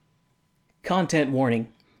Content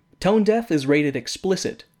warning. Tone Deaf is rated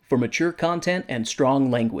explicit for mature content and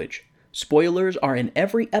strong language. Spoilers are in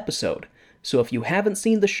every episode, so if you haven't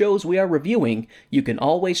seen the shows we are reviewing, you can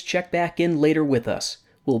always check back in later with us.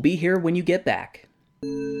 We'll be here when you get back.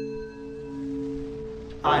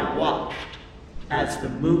 I watched as the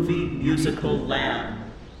movie musical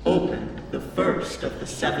Lamb opened the first of the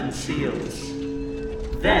 7 seals.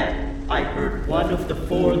 Then I heard one of the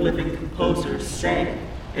 4 living composers say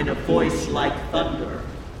in a voice like thunder,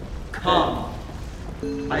 "Come."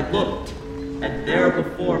 I looked, and there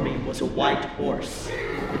before me was a white horse.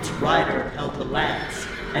 Its rider held a lance,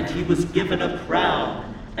 and he was given a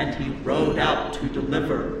crown, and he rode out to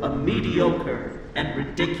deliver a mediocre and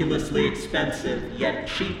ridiculously expensive yet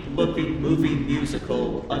cheap-looking movie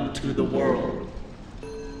musical unto the world.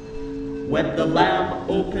 When the Lamb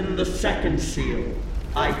opened the 2nd seal,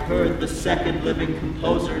 I heard the 2nd living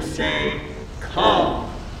composer say, "Come."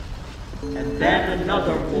 And then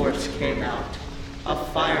another horse came out, a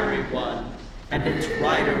fiery one, and its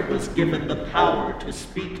rider was given the power to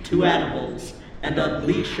speak to animals and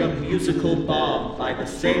unleash a musical bomb by the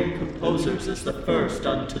same composers as the first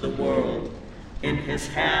unto the world. In his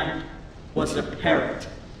hand was a parrot,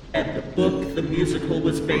 and the book the musical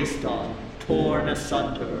was based on, torn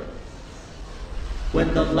asunder.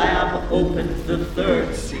 When the Lamb opened the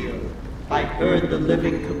 3rd seal, I heard the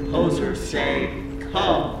living composer say,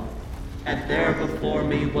 "Come." And there before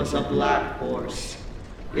me was a black horse.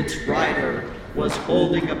 Its rider was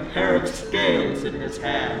holding a pair of scales in his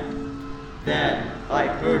hand. Then I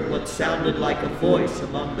heard what sounded like a voice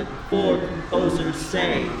among the 4 composers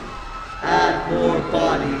say, "Add more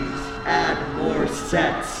bodies, add more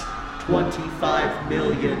sets, 25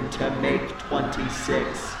 million to make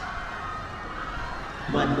 26.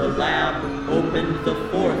 When the Lamb opened the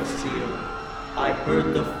 4th seal, I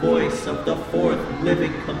heard the voice of the 4th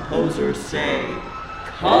living composer say,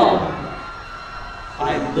 "Come."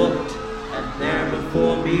 I looked, and there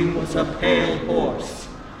before me was a pale horse.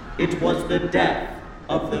 It was the death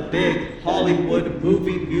of the big Hollywood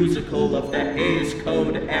movie musical of the Hays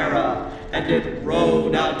Code era, and it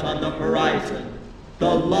rode out on the horizon,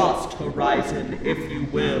 the lost horizon, if you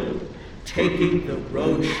will, taking the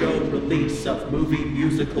roadshow release of movie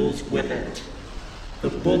musicals with it. The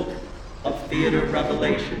Book of Theater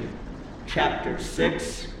Revelation, Chapter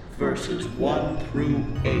 6, verses 1 through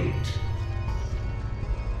 8.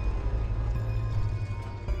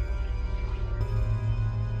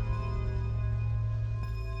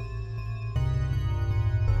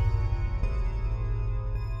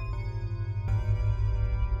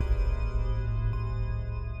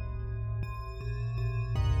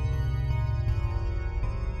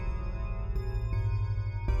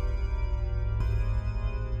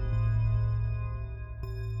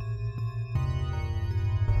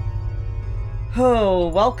 Oh,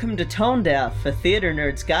 welcome to Tone Deaf, a theater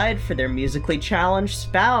nerd's guide for their musically challenged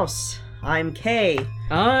spouse. I'm Kay.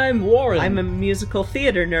 I'm Warren. I'm a musical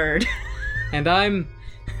theater nerd. And I'm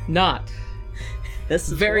not. This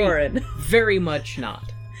is Warren. Very much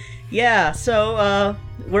not. Yeah, so,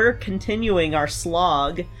 we're continuing our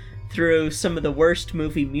slog through some of the worst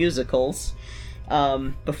movie musicals.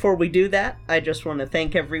 Before we do that, I just want to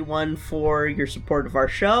thank everyone for your support of our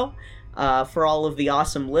show. For all of the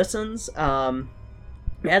awesome listens.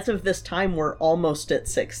 As of this time, we're almost at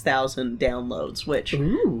 6,000 downloads, which,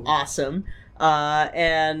 awesome.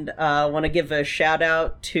 And I want to give a shout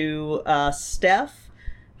out to Steph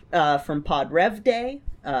from Pod Rev Day.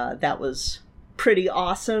 That was pretty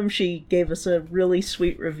awesome. She gave us a really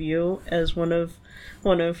sweet review as one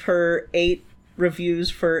of her 8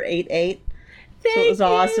 reviews for 8/8. So it was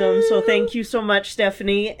awesome. So thank you so much,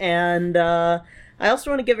 Stephanie. And I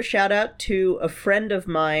also want to give a shout out to a friend of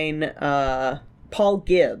mine, Paul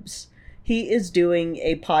Gibbs. He is doing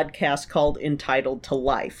a podcast called Entitled to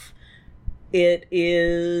Life. It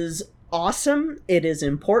is awesome. It is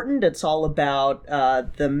important. It's all about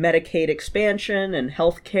the Medicaid expansion and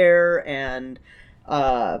healthcare and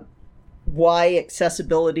why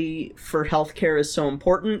accessibility for healthcare is so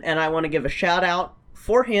important. And I want to give a shout out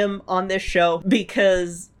for him on this show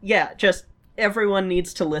because, yeah, just everyone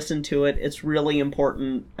needs to listen to it. It's really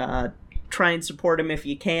important. Try and support him if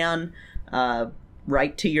you can.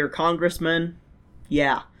 Write to your congressman.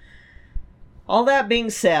 Yeah. All that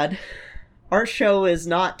being said, our show is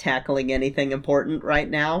not tackling anything important right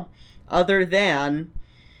now, other than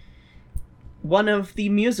one of the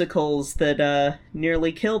musicals that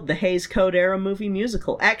nearly killed the Hays Code era movie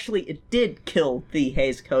musical. Actually, it did kill the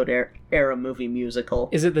Hays Code era movie musical.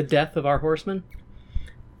 Is it The Death of Our Horsemen?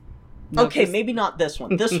 Okay, maybe not this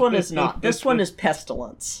one. This one is not. This one is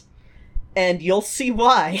Pestilence. And you'll see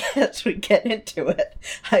why as we get into it.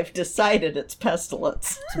 I've decided it's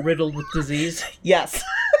Pestilence. It's riddled with disease. Yes.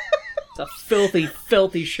 It's a filthy,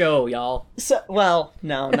 filthy show, y'all. So, well,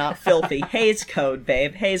 no, not filthy. Hays Code,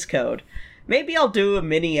 babe. Hays Code. Maybe I'll do a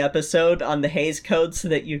mini episode on the Hays Code so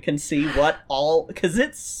that you can see what all... Because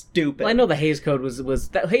it's stupid. Well, I know the Hays Code was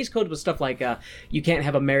that Hays Code was stuff like you can't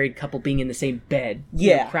have a married couple being in the same bed.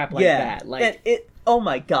 Yeah. Crap like that. Like it. Oh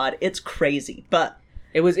my god, it's crazy. But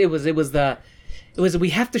It was we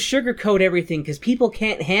have to sugarcoat everything because people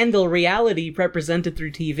can't handle reality represented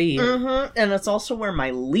through TV. Mm-hmm. And it's also where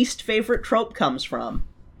my least favorite trope comes from.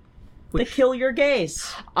 The kill your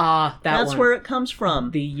gays. That's one. where it comes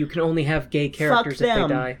from. You can only have gay characters if they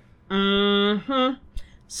die. Mm-hmm.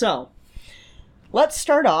 So, let's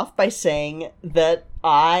start off by saying that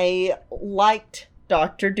I liked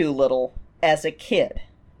Dr. Dolittle as a kid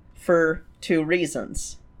for 2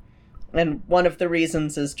 reasons. And one of the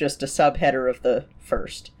reasons is just a subheader of the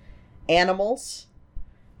first. Animals.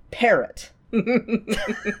 Parrot.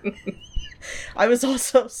 I was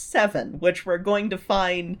also 7, which we're going to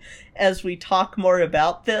find as we talk more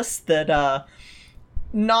about this, that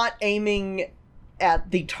not aiming at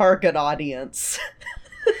the target audience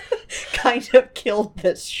kind of killed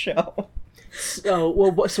this show. So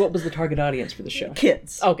what was the target audience for the show?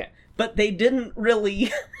 Kids. Okay. But they didn't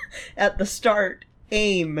really, at the start,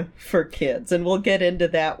 aim for kids, and we'll get into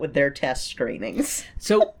that with their test screenings.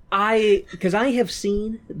 So because I have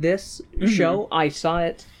seen this show, I saw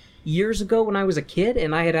it years ago when I was a kid,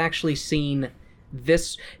 and I had actually seen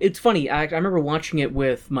this. It's funny, I remember watching it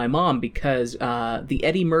with my mom because the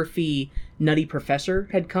Eddie Murphy Nutty Professor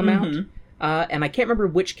had come out, and I can't remember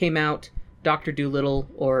which came out, Dr. Dolittle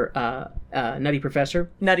or Nutty Professor.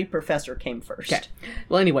 Nutty Professor came first. Okay.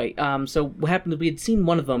 Well, anyway, so what happened is we had seen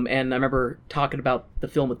one of them, and I remember talking about the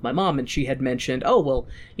film with my mom, and she had mentioned, oh, well,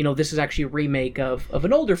 this is actually a remake of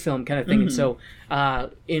an older film kind of thing. And so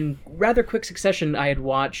in rather quick succession, I had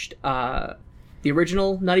watched the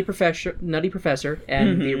original Nutty Professor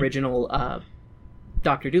and the original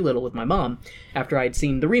Dr. Dolittle with my mom after I'd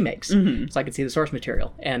seen the remakes, so I could see the source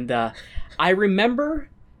material. And I remember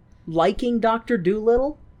liking Dr.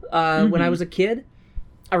 Dolittle when I was a kid.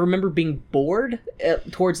 I remember being bored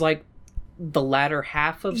towards like the latter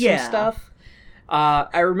half of some stuff.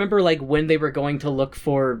 I remember like when they were going to look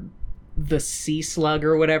for the sea slug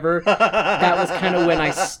or whatever. That was kind of when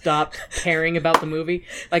I stopped caring about the movie.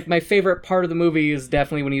 Like my favorite part of the movie is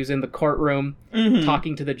definitely when he was in the courtroom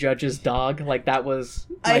talking to the judge's dog. Like that was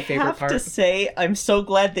my favorite part. I have to say, I'm so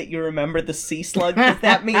glad that you remember the sea slug, because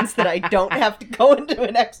that means that I don't have to go into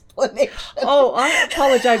an explanation. Oh, I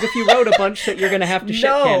apologize if you wrote a bunch that you're going to have to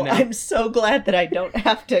shit can now. I'm so glad that I don't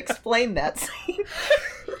have to explain that scene.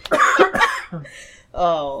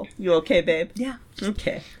 Oh, you okay, babe? Yeah.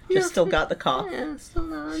 Okay. Just still got the cough. Yeah, still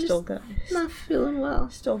not. Still got. Not feeling well.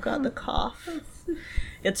 Still got the cough.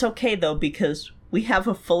 It's okay though, because we have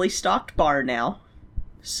a fully stocked bar now,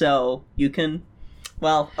 so you can.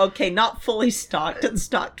 Well, okay, not fully stocked. It's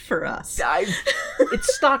stocked for us.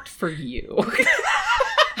 It's stocked for you.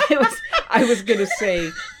 I was gonna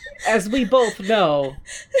say, as we both know,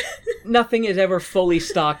 nothing is ever fully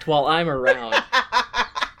stocked while I'm around.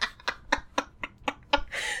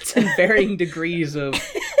 It's in varying degrees of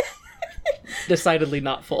decidedly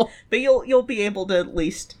not full. But you'll be able to at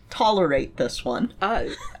least tolerate this one.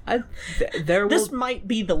 This might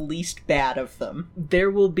be the least bad of them.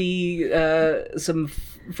 There will be some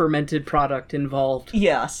fermented product involved.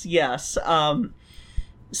 Yes.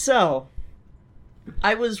 So,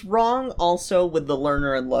 I was wrong also with the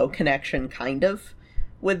Lerner and Loewe connection, kind of,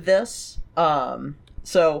 with this.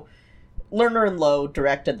 So, Lerner and Loewe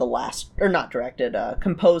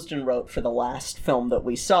composed and wrote for the last film that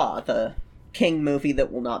we saw, the King movie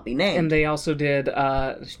that will not be named. And they also did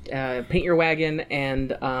Paint Your Wagon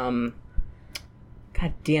and, God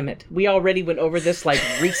damn it, we already went over this, like,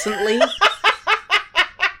 recently.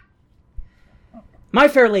 My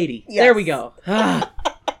Fair Lady. Yes. There we go.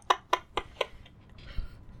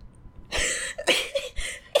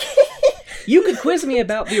 You could quiz me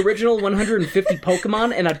about the original 150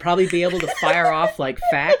 Pokemon, and I'd probably be able to fire off, like,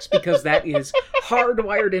 facts, because that is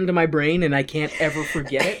hardwired into my brain, and I can't ever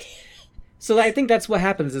forget it. So I think that's what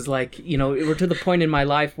happens, is, like, we're to the point in my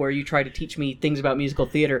life where you try to teach me things about musical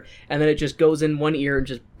theater, and then it just goes in one ear and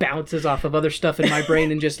just bounces off of other stuff in my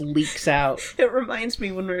brain and just leaks out. It reminds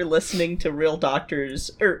me when we were listening to Real Doctors,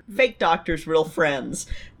 or Fake Doctors, Real Friends,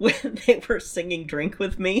 when they were singing Drink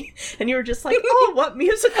With Me, and you were just like, oh, what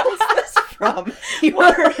musical is this from?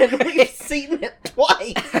 And we've seen it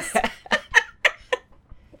twice.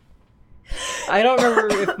 I don't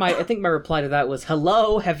remember I think my reply to that was,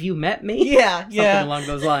 "Hello, have you met me?" Yeah, Something yeah. along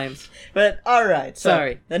those lines. But, alright, so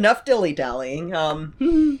Sorry. enough dilly-dallying.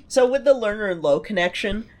 So with the Lerner and Lowe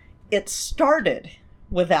connection, it started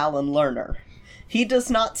with Alan Lerner. He does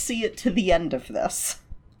not see it to the end of this.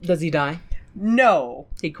 Does he die? No.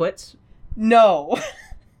 He quits? No.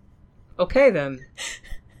 Okay, then.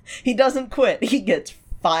 He doesn't quit. He gets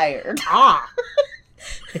fired. Ah!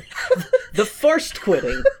 The forced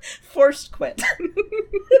quitting. Forced quit.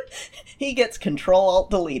 He gets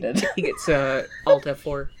Control-Alt-Deleted. He gets Alt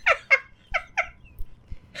F4.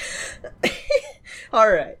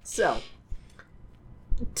 Alright, so...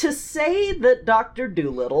 To say that Dr.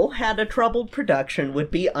 Dolittle had a troubled production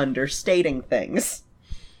would be understating things.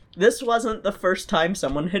 This wasn't the first time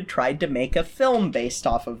someone had tried to make a film based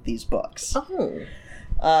off of these books. Oh.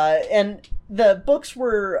 And the books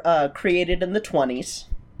were created in the 20s,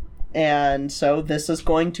 and so this is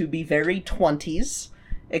going to be very 20s,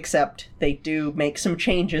 except they do make some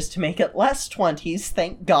changes to make it less 20s,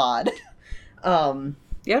 thank God.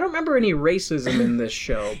 Yeah, I don't remember any racism in this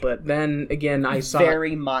show, but then again, I saw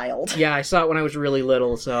very mild. Yeah, I saw it when I was really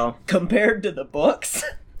little, so... Compared to the books,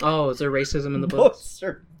 Oh, is there racism in the books? books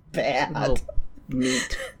are bad. Oh,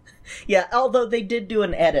 neat. Yeah, although they did do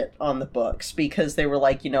an edit on the books, because they were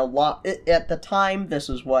like, at the time, this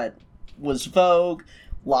is what was vogue.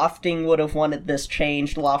 Lofting would have wanted this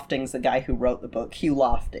changed. Lofting's the guy who wrote the book, Hugh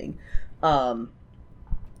Lofting.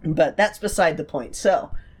 But that's beside the point.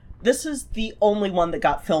 So, this is the only one that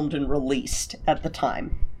got filmed and released at the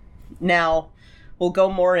time. Now, we'll go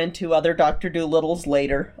more into other Dr. Dolittles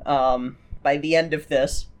later. By the end of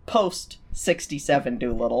this, post-67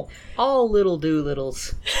 Dolittle. All little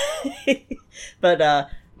Dolittles. But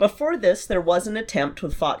before this, there was an attempt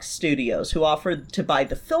with Fox Studios, who offered to buy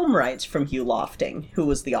the film rights from Hugh Lofting, who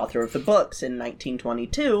was the author of the books, in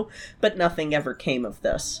 1922, but nothing ever came of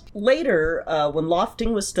this. Later, when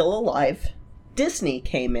Lofting was still alive, Disney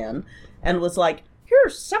came in and was like,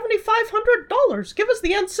 here's $7,500, give us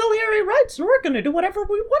the ancillary rights, and we're going to do whatever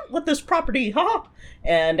we want with this property, ha!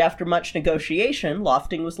 And after much negotiation,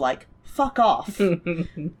 Lofting was like, fuck off.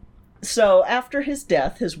 So, after his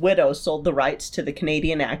death, his widow sold the rights to the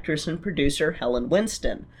Canadian actress and producer Helen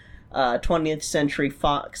Winston. 20th Century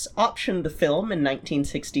Fox optioned the film in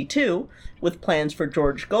 1962, with plans for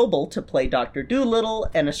George Gobel to play Dr. Dolittle,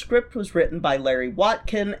 and a script was written by Larry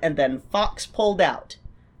Watkin, and then Fox pulled out.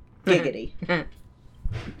 Giggity.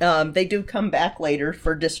 They do come back later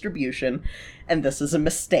for distribution, and this is a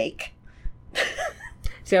mistake.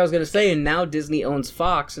 See, I was going to say, and now Disney owns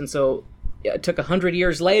Fox, and so it took 100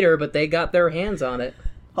 years later, but they got their hands on it.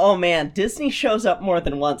 Oh man, Disney shows up more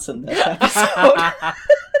than once in this episode.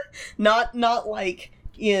 Not like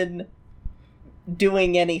in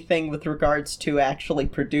doing anything with regards to actually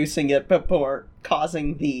producing it, but more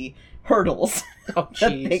causing the hurdles Oh, that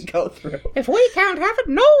they jeez. go through. If we can't have it,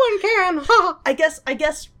 no one can! Ha! I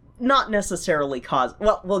guess not necessarily cause.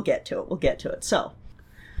 Well, we'll get to it.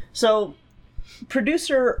 So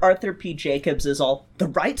producer Arthur P. Jacobs is all, the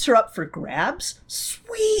rights are up for grabs?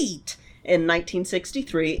 Sweet! In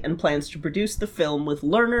 1963, and plans to produce the film with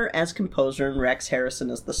Lerner as composer and Rex Harrison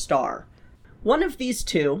as the star. One of these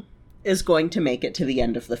two is going to make it to the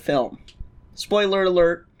end of the film. Spoiler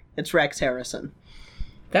alert, it's Rex Harrison.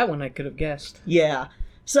 That one I could have guessed. Yeah.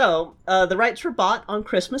 So, the rights were bought on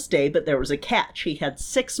Christmas Day, but there was a catch. He had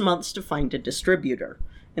 6 months to find a distributor.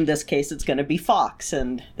 In this case, it's going to be Fox,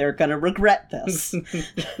 and they're going to regret this.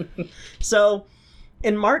 So,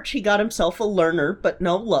 in March, he got himself a Lerner, but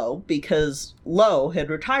no Lowe, because Lowe had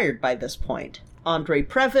retired by this point. Andre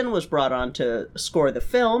Previn was brought on to score the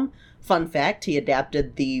film. Fun fact, he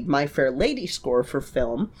adapted the My Fair Lady score for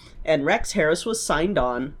film, and Rex Harris was signed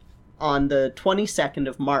on the 22nd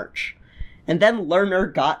of March. And then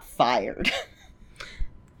Lerner got fired.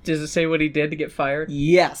 Does it say what he did to get fired?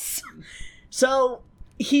 Yes. So,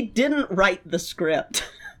 he didn't write the script.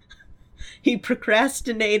 He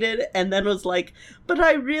procrastinated and then was like, but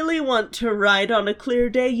I really want to write On a Clear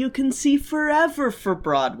Day You Can See Forever for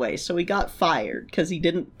Broadway. So he got fired because he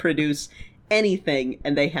didn't produce anything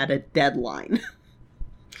and they had a deadline.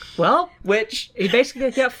 Well, Which, he basically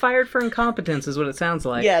got fired for incompetence, is what it sounds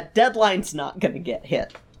like. yeah, deadline's not going to get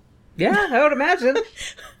hit. Yeah, I would imagine.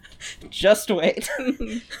 Just wait.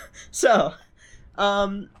 So,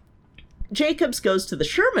 Jacobs goes to the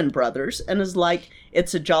Sherman Brothers and is like,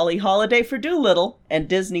 it's a jolly holiday for Dolittle. And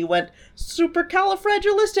Disney went,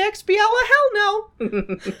 supercalifragilisticexpialidocious, hell no.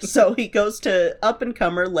 So he goes to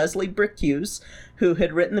up-and-comer Leslie Bricusse, who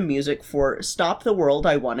had written the music for Stop the World,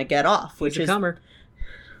 I Want to Get Off, which He's a is... comer.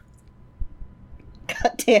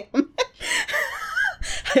 God damn.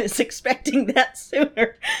 I was expecting that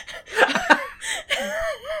sooner.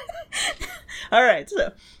 All right,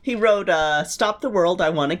 so he wrote Stop the World, I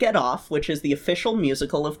Want to Get Off, which is the official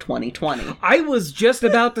musical of 2020. I was just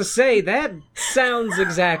about to say, that sounds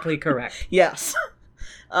exactly correct. Yes.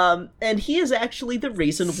 And he is actually the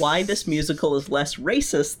reason why this musical is less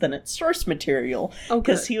racist than its source material.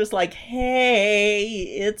 Because he was like, hey,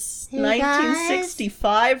 it's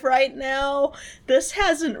 1965 right now. This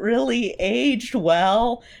hasn't really aged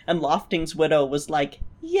well. And Lofting's widow was like,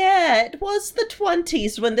 yeah, it was the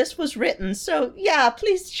 20s when this was written, so yeah,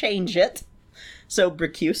 please change it. So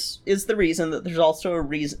Bricuse is the reason that there's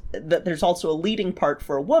also a leading part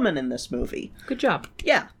for a woman in this movie. Good job.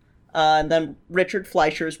 Yeah. And then Richard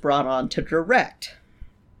Fleischer is brought on to direct.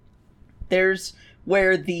 There's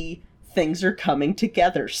where the things are coming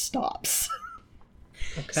together stops.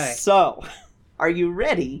 Okay. So, are you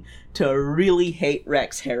ready to really hate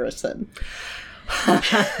Rex Harrison?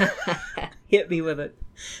 Hit me with it.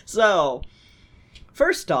 So,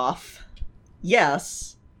 first off,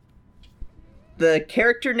 yes, the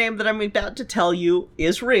character name that I'm about to tell you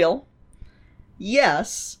is real.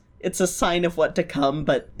 Yes, it's a sign of what to come,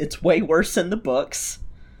 but it's way worse in the books.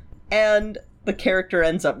 And the character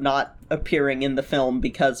ends up not appearing in the film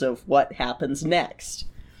because of what happens next.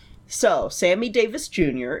 So, Sammy Davis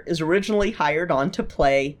Jr. is originally hired on to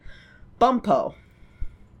play Bumpo,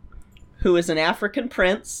 who is an African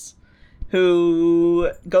prince who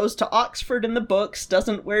goes to Oxford in the books,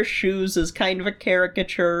 doesn't wear shoes, is kind of a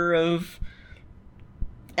caricature of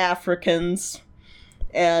Africans,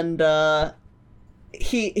 and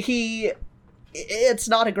it's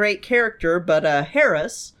not a great character, but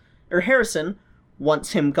Harrison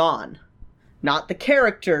wants him gone. Not the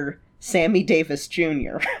character, Sammy Davis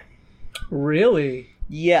Jr. Really?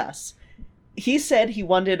 Yes. He said he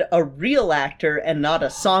wanted a real actor and not a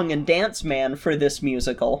song and dance man for this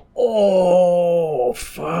musical. Oh,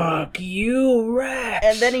 fuck you, Rex.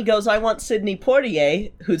 And then he goes, I want Sidney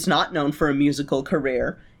Poitier, who's not known for a musical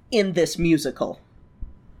career, in this musical.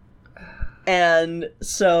 And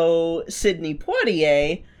so Sidney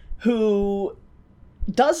Poitier, who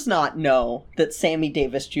does not know that Sammy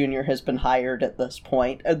Davis Jr. has been hired at this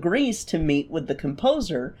point, agrees to meet with the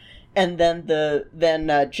composer. And then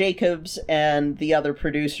Jacobs and the other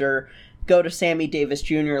producer go to Sammy Davis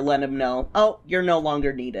Jr., let him know, oh, you're no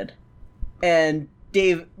longer needed. And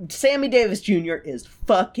Sammy Davis Jr. is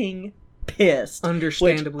fucking pissed.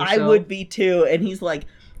 Understandably which so. I would be too. And he's like,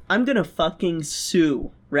 I'm gonna fucking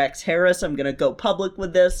sue Rex Harris. I'm gonna go public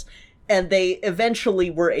with this. And they eventually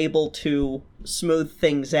were able to smooth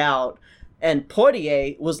things out. And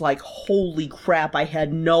Poitier was like, holy crap, I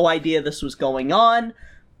had no idea this was going on.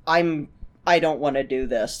 I don't want to do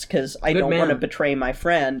this because I don't want to betray my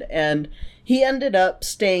friend. And he ended up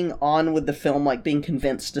staying on with the film, like being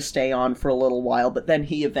convinced to stay on for a little while, but then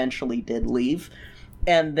he eventually did leave.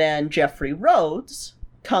 And then Jeffrey Rhodes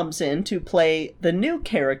comes in to play the new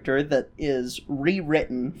character that is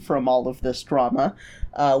rewritten from all of this drama,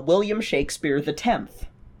 William Shakespeare X,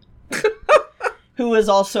 who is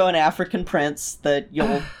also an African prince that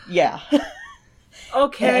yeah.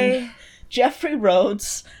 Okay. And Jeffrey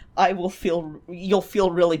Rhodes, you'll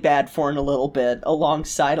feel really bad for in a little bit,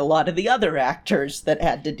 alongside a lot of the other actors that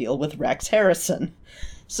had to deal with Rex Harrison.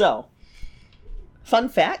 So, fun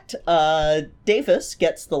fact, Davis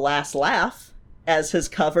gets the last laugh, as his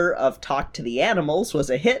cover of Talk to the Animals was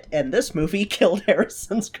a hit, and this movie killed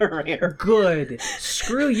Harrison's career. Good.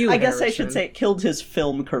 Screw you, I guess Harrison. I should say it killed his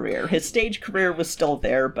film career. His stage career was still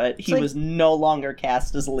there, but he was no longer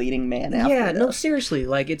cast as a leading man after this. No, seriously,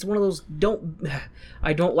 like, it's one of those,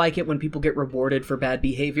 I don't like it when people get rewarded for bad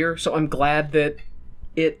behavior, so I'm glad that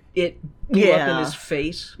it blew up in his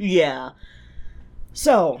face. Yeah.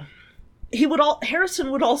 So, Harrison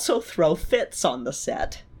would also throw fits on the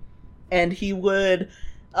set. And he would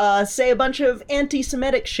say a bunch of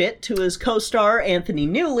anti-Semitic shit to his co-star Anthony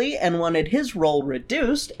Newley and wanted his role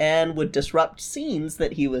reduced and would disrupt scenes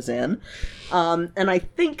that he was in. And I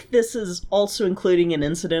think this is also including an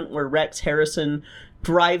incident where Rex Harrison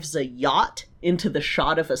drives a yacht into the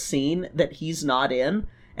shot of a scene that he's not in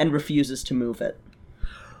and refuses to move it.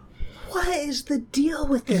 What is the deal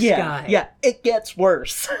with this guy? Yeah, it gets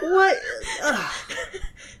worse. What?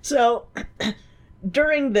 So,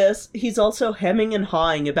 during this, he's also hemming and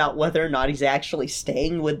hawing about whether or not he's actually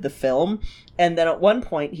staying with the film. And then at one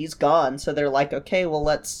point, he's gone. So they're like, okay, well,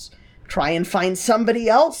 let's try and find somebody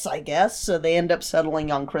else, I guess. So they end up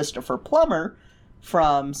settling on Christopher Plummer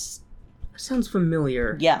from... Sounds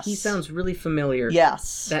familiar. Yes. He sounds really familiar.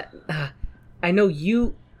 Yes. That I know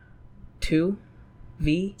you... 2?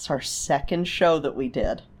 V? It's our second show that we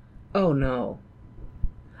did. Oh, no.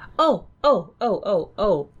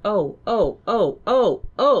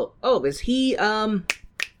 Is he,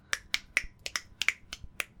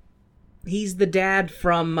 he's the dad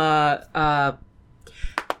from,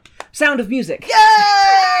 Sound of Music.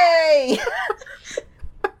 Yay!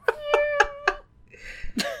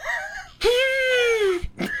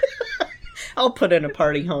 I'll put in a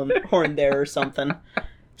party horn there or something.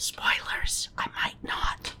 Spoilers, I might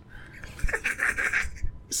not.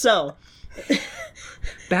 So...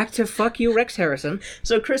 Back to fuck you, Rex Harrison.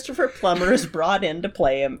 So Christopher Plummer is brought in to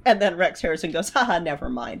play him, and then Rex Harrison goes, haha, never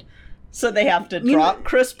mind. So they have to drop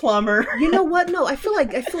Chris Plummer. You know what? No, I feel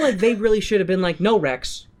like they really should have been like, no,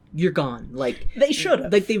 Rex, you're gone. Like, they should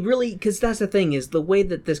have. Like, they really, because that's the thing, is the way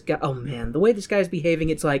that this guy, oh man, the way this guy's behaving,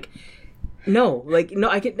 it's like, no,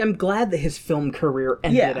 I'm glad that his film career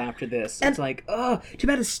ended after this. It's like, oh, too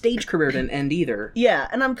bad his stage career didn't end either. Yeah,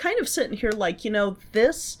 and I'm kind of sitting here like,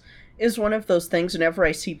 this is one of those things whenever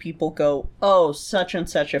I see people go, oh, such and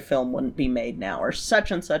such a film wouldn't be made now, or such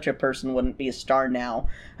and such a person wouldn't be a star now.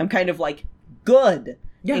 I'm kind of like, good,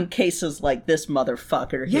 in cases like this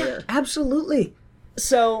motherfucker here. Yeah, absolutely.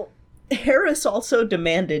 So, Harris also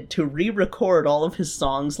demanded to re-record all of his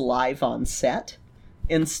songs live on set,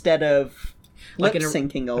 instead of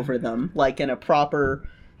lip-syncing over them, like in a proper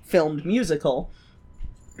filmed musical.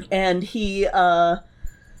 And he had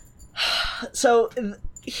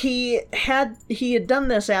done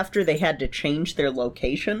this after they had to change their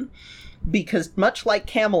location, because much like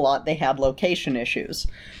Camelot, they had location issues.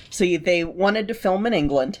 So they wanted to film in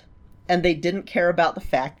England, and they didn't care about the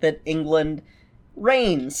fact that England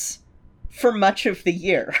rains for much of the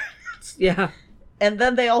year. Yeah. And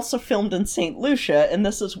then they also filmed in St. Lucia, and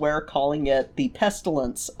this is where calling it the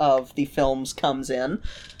pestilence of the films comes in.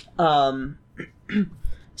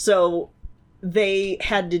 So they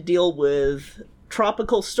had to deal with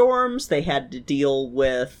tropical storms, they had to deal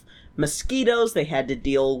with mosquitoes, they had to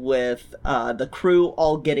deal with the crew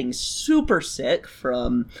all getting super sick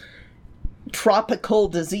from tropical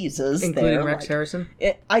diseases. Including Rex Harrison?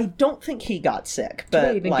 I don't think he got sick,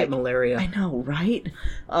 but he didn't get malaria. I know, right?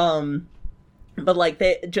 But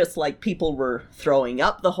they just people were throwing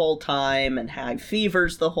up the whole time and had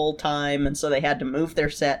fevers the whole time, and so they had to move their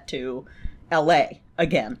set to LA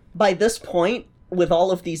again. By this point, with all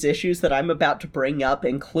of these issues that I'm about to bring up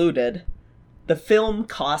included, the film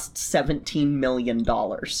cost $17 million.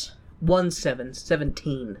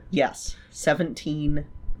 17. Yes, $17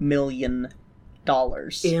 million.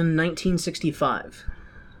 In 1965.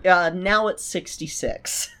 Now it's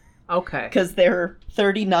 66. Okay. Because they're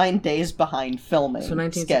 39 days behind filming. So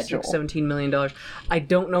 1966, $17 million. I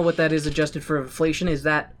don't know what that is adjusted for inflation. Is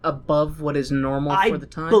that above what is normal for the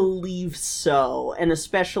time? I believe so, and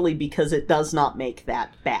especially because it does not make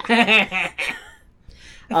that back. I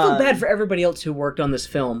feel bad for everybody else who worked on this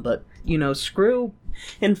film, but, screw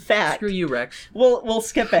you, Rex. We'll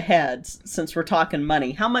skip ahead, since we're talking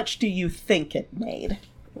money. How much do you think it made?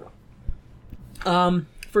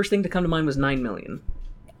 First thing to come to mind was $9 million.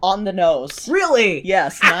 On the nose. Really?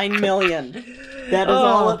 Yes, $9 million. That is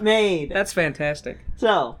all it made. That's fantastic.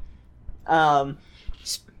 So,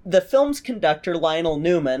 the film's conductor, Lionel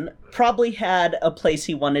Newman, probably had a place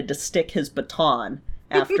he wanted to stick his baton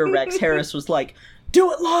after Rex Harris was like,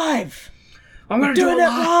 do it live! I'm going to do it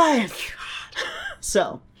live!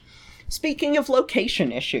 So, speaking of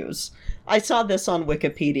location issues, I saw this on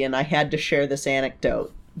Wikipedia and I had to share this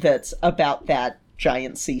anecdote that's about that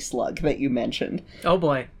giant sea slug that you mentioned. Oh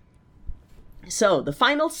boy. So, the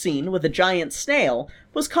final scene with a giant snail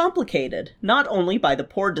was complicated, not only by the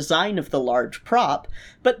poor design of the large prop,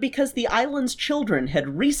 but because the island's children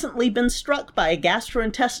had recently been struck by a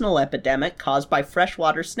gastrointestinal epidemic caused by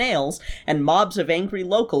freshwater snails, and mobs of angry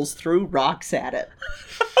locals threw rocks at it.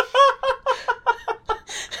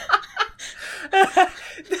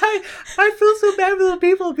 I feel so bad for the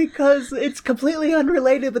people because it's completely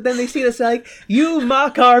unrelated, but then they see us like, you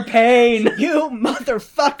mock our pain! You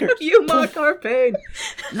motherfucker! You mock our pain!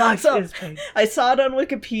 So, I saw it on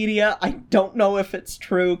Wikipedia. I don't know if it's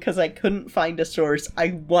true because I couldn't find a source.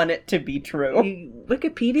 I want it to be true.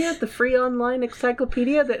 Wikipedia? The free online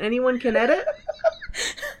encyclopedia that anyone can edit?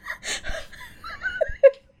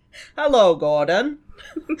 Hello, Gordon.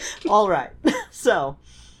 All right. So,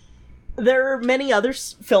 there are many other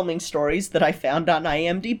filming stories that I found on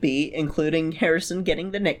IMDb, including Harrison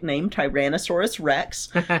getting the nickname Tyrannosaurus Rex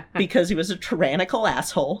because he was a tyrannical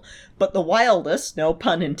asshole, but the wildest, no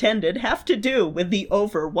pun intended, have to do with the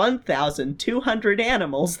over 1,200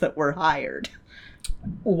 animals that were hired.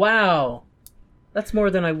 Wow. That's more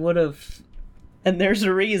than I would have. And there's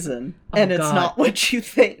a reason. And it's not what you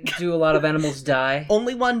think. Do a lot of animals die?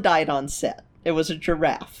 Only one died on set. It was a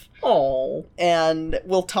giraffe. Oh. And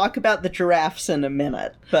we'll talk about the giraffes in a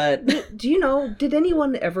minute, but... Do you know, did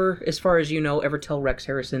anyone ever, as far as you know, ever tell Rex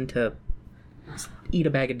Harrison to eat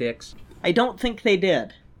a bag of dicks? I don't think they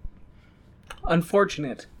did.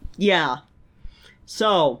 Unfortunate. Yeah.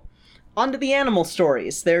 So, on to the animal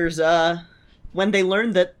stories. There's, when they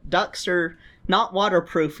learned that ducks are not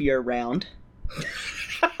waterproof year-round.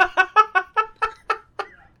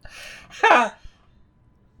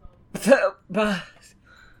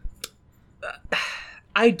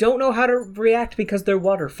 I don't know how to react because they're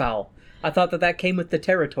waterfowl. I thought that came with the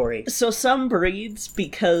territory. So some breeds,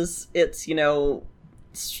 because it's, you know,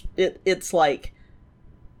 it's like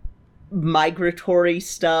migratory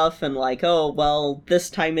stuff and like, oh, well, this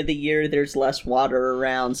time of the year there's less water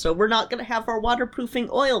around, so we're not going to have our waterproofing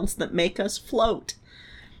oils that make us float.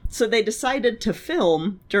 So they decided to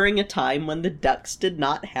film during a time when the ducks did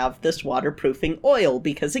not have this waterproofing oil,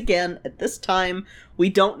 because again, at this time, we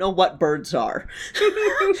don't know what birds are.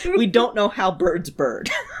 We don't know how birds bird.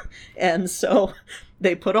 And so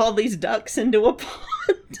they put all these ducks into a pond,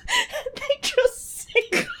 and they just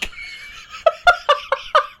sink.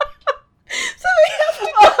 So they have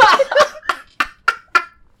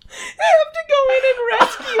to go in and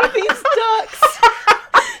rescue these ducks.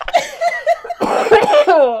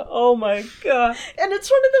 Oh my god. And it's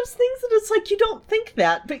one of those things that it's like, you don't think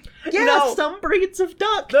that, but yeah, No. some breeds of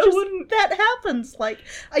duck, that happens. Like,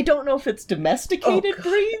 I don't know if it's domesticated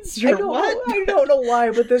breeds or what. I don't know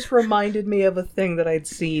why, but this reminded me of a thing that I'd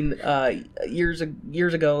seen years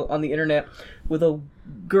ago on the internet with a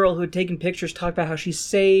girl who had taken pictures, talked about how she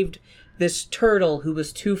saved this turtle who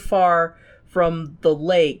was too far from the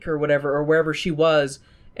lake or whatever, or wherever she was.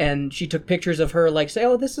 And she took pictures of her, like, say,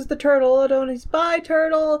 oh, this is the turtle, oh, don't, bye,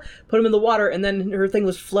 turtle, put him in the water, and then her thing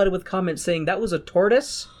was flooded with comments saying, that was a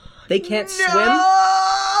tortoise? They can't swim?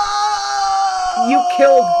 You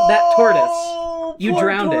killed that tortoise. You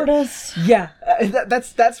drowned tortoise. it. Yeah,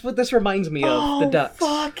 that's what this reminds me of, the ducks.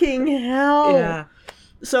 Fucking hell. Yeah.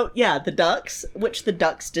 So, yeah, the ducks, which the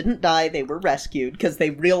ducks didn't die, they were rescued, because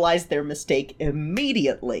they realized their mistake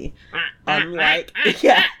immediately. Unlike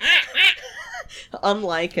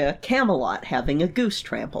a camelot having a goose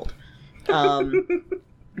trampled.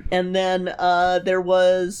 And then there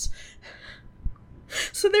was...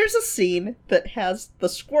 So there's a scene that has the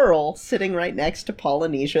squirrel sitting right next to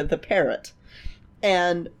Polynesia the parrot.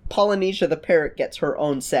 And Polynesia the parrot gets her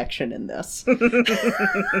own section in this.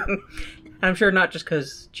 I'm sure not just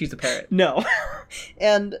because she's a parrot. No.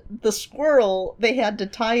 And the squirrel, they had to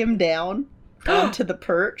tie him down onto the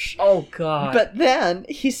perch. Oh, God. But then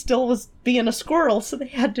he still was being a squirrel, so they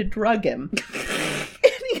had to drug him.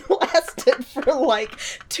 And he lasted for like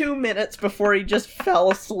 2 minutes before he just fell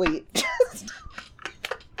asleep.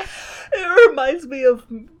 It reminds me of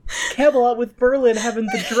Camelot with Merlin having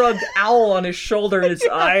the drugged owl on his shoulder and his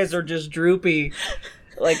eyes are just droopy.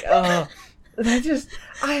 Like, I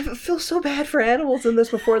feel so bad for animals in this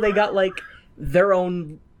before they got, like, their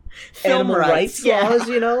own Film animal rights laws,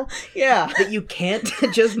 you know? Yeah. That you can't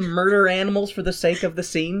just murder animals for the sake of the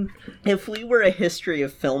scene. If we were a history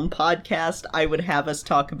of film podcast, I would have us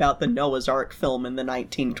talk about the Noah's Ark film in the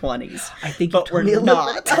 1920s. I think but we're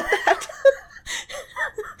not.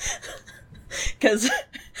 Because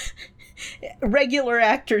regular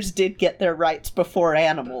actors did get their rights before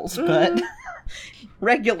animals, but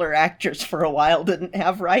regular actors for a while didn't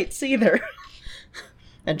have rights either.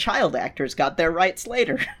 And child actors got their rights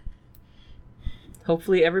later.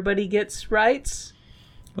 Hopefully everybody gets rights.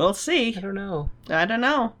 We'll see. I don't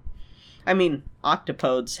know. I mean,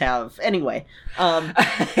 octopodes have... Anyway.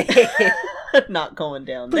 Not going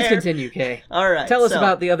down Please there. continue, Kay. All right. Tell us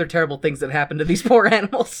about the other terrible things that happened to these poor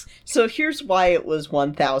animals. So here's why it was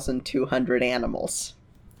 1,200 animals.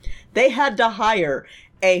 They had to hire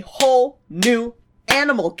a whole new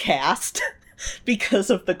animal cast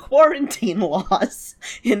because of the quarantine laws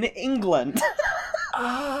in England.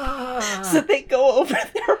 So they go over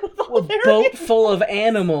there with a boat full of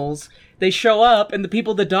animals. They show up, and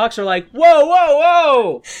the docs are like, whoa, whoa,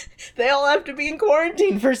 whoa! They all have to be in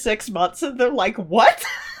quarantine for 6 months, and they're like, what?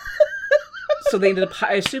 So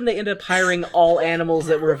I assume they ended up hiring all animals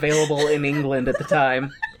that were available in England at the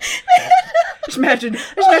time. Just imagine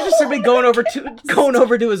somebody going over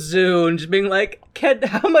to a zoo and just being like,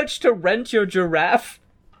 how much to rent your giraffe?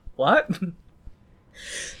 What?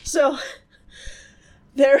 So,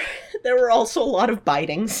 there were also a lot of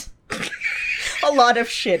bitings. A lot of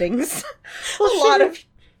shittings. A lot of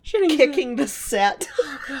kicking the set.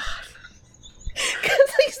 Oh, God.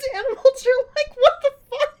 Because these animals are like, what the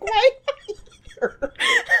fuck? Why am I here?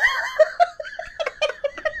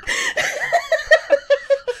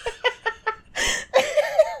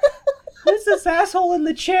 asshole in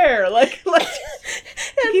the chair. Like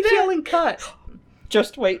keep yelling cut.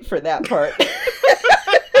 Just wait for that part.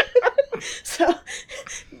 So,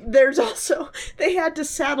 there's also, they had to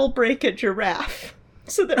saddle break a giraffe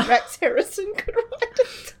so that Rex Harrison could ride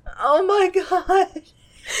it. Oh my god.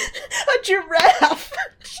 A giraffe!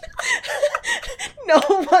 No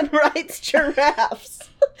one rides giraffes.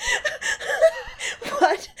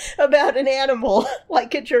 What about an animal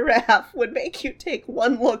like a giraffe would make you take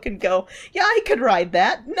one look and go, yeah, I could ride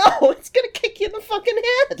that? No, it's gonna kick you in the fucking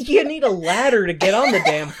head. You need a ladder to get on the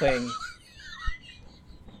damn thing.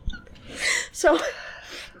 So,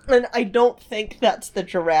 and I don't think that's the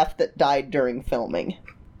giraffe that died during filming.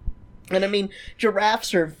 And I mean,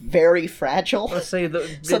 giraffes are very fragile. Let's say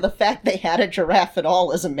so the fact they had a giraffe at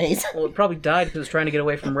all is amazing. Well, it probably died because it was trying to get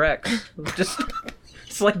away from Rex. It was just,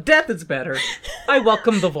 it's like, death is better. I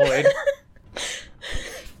welcome the void.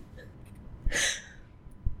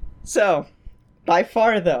 So, by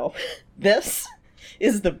far though, this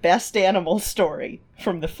is the best animal story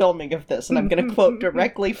from the filming of this, and I'm going to quote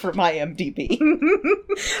directly from IMDb.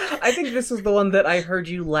 I think this is the one that I heard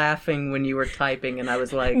you laughing when you were typing, and I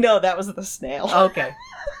was like... No, that was the snail. Okay.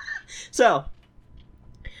 So,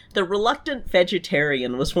 the reluctant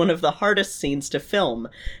vegetarian was one of the hardest scenes to film,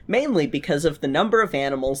 mainly because of the number of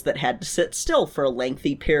animals that had to sit still for a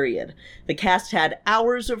lengthy period. The cast had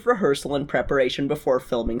hours of rehearsal and preparation before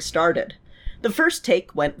filming started. The first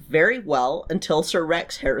take went very well until Sir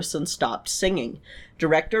Rex Harrison stopped singing.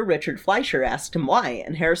 Director Richard Fleischer asked him why,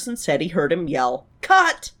 and Harrison said he heard him yell,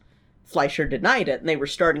 "Cut!" Fleischer denied it, and they were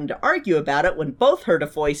starting to argue about it when both heard a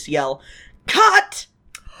voice yell, "Cut!"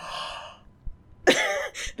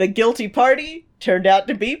 The guilty party turned out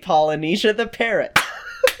to be Polynesia the parrot.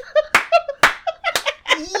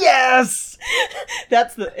 Yes!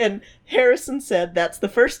 And Harrison said, "That's the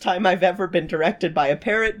first time I've ever been directed by a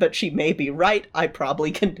parrot, but she may be right. I probably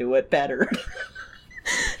can do it better."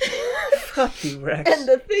 Fuck you, Rex. And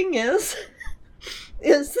the thing is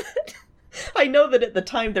that I know that at the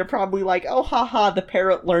time they're probably like, oh, haha, the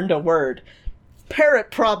parrot learned a word. Parrot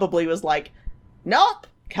probably was like, nope,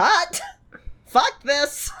 cut, fuck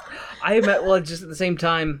this. Just at the same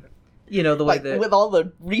time, you know, the way that... With all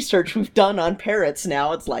the research we've done on parrots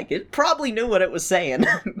now, it's like, it probably knew what it was saying,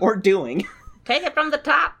 or doing. Take it from the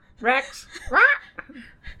top, Rex.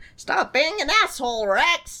 Stop being an asshole,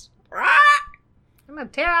 Rex. I'm gonna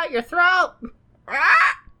tear out your throat.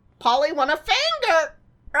 Polly want a finger.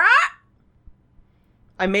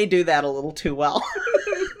 I may do that a little too well.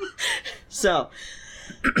 So,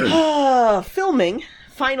 filming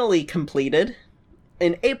finally completed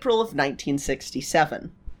in April of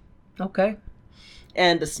 1967. Okay.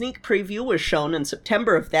 And a sneak preview was shown in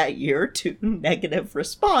September of that year to negative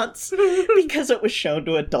response because it was shown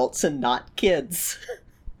to adults and not kids.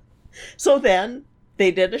 So then they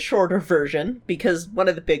did a shorter version because one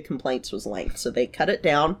of the big complaints was length. So they cut it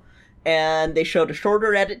down and they showed a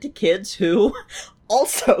shorter edit to kids who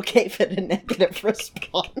also gave it a negative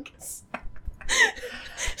response.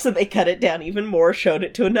 So they cut it down even more, showed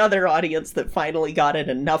it to another audience that finally got it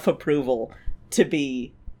enough approval to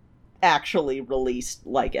be actually released,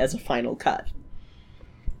 like, as a final cut.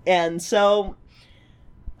 And so,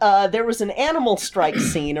 there was an animal strike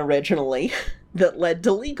scene originally that led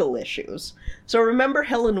to legal issues. So remember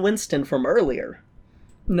Helen Winston from earlier?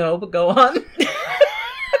 No, but go on.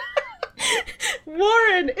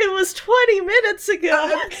 Warren, it was 20 minutes ago.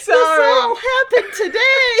 I'm sorry. This all happened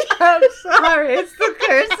today. I'm sorry. It's the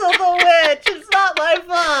curse of the witch. It's not my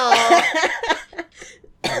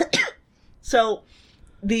fault. So,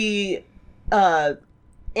 the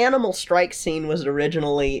animal strike scene was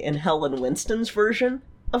originally in Helen Winston's version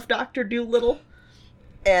of Dr. Dolittle,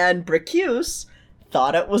 and Bricuse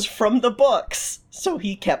thought it was from the books, so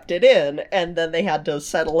he kept it in, and then they had to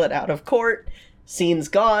settle it out of court. Scene's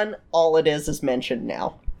gone, all it is mentioned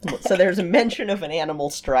now. So there's a mention of an animal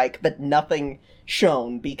strike, but nothing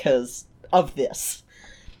shown because of this.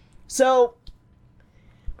 So,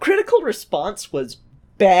 critical response was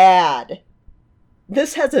bad.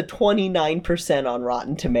 This has a 29% on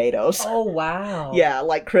Rotten Tomatoes. Oh, wow. Yeah,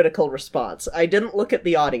 like critical response. I didn't look at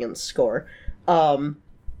the audience score.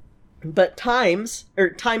 But Time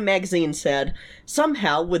magazine said,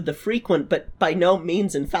 somehow, with the frequent but by no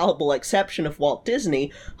means infallible exception of Walt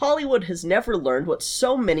Disney, Hollywood has never learned what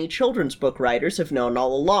so many children's book writers have known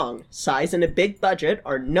all along. Size and a big budget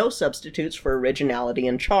are no substitutes for originality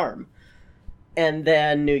and charm. And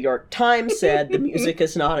then New York Times said, the music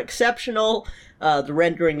is not exceptional, the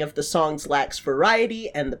rendering of the songs lacks variety,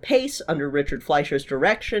 and the pace, under Richard Fleischer's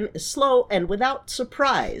direction, is slow and without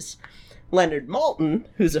surprise. Leonard Maltin,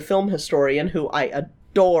 who's a film historian who I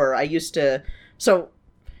adore, I used to So,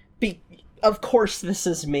 of course this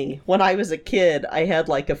is me. When I was a kid, I had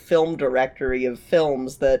like a film directory of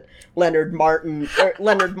films that Leonard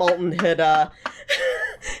Maltin had, I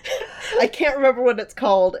can't remember what it's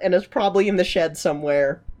called, and it's probably in the shed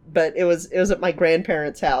somewhere, but it was at my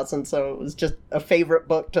grandparents' house, and so it was just a favorite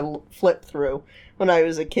book to flip through when I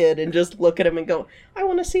was a kid and just look at him and go, I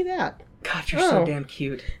want to see that. God, you're so damn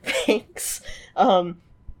cute. Thanks.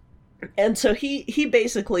 And so he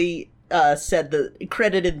basically said that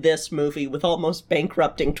credited this movie with almost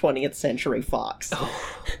bankrupting 20th Century Fox.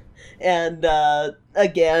 Oh. And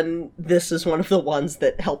again, this is one of the ones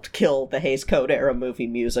that helped kill the Hays Code era movie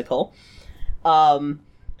musical.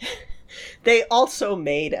 They also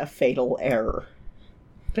made a fatal error.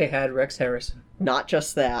 They had Rex Harrison. Not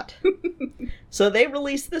just that. So they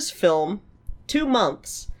released this film 2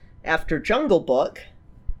 months after Jungle Book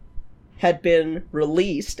had been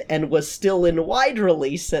released and was still in wide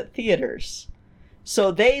release at theaters.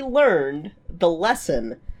 So they learned the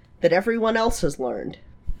lesson that everyone else has learned.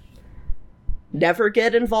 Never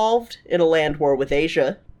get involved in a land war with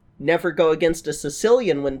Asia, never go against a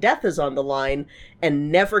Sicilian when death is on the line,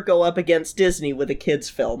 and never go up against Disney with a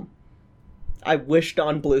kids' film. I wish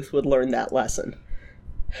Don Bluth would learn that lesson.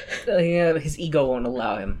 Yeah, his ego won't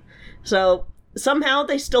allow him. So, somehow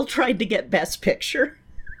they still tried to get Best Picture.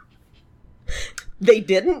 They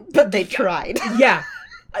didn't, but they tried. Yeah.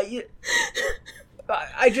 I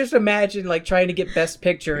just imagine, like, trying to get Best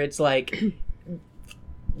Picture, it's like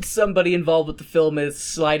somebody involved with the film is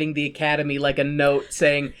sliding the Academy, like, a note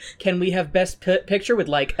saying, can we have Best Picture with,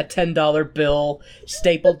 like, a $10 bill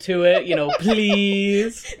stapled to it, you know,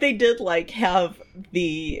 please? They did, like, have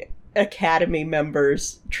the Academy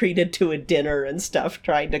members treated to a dinner and stuff,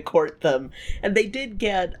 trying to court them. And they did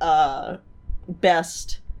get,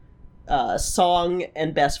 Best Song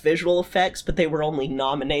and Best Visual Effects, but they were only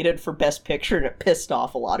nominated for Best Picture, and it pissed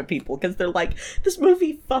off a lot of people, because they're like, this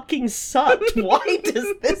movie fucking sucked. Why does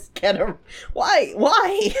this get a... Why?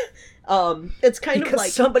 It's kind because of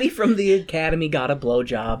like... somebody from the Academy got a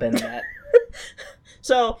blowjob and that...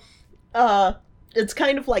 So, it's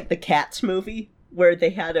kind of like the Cats movie, where they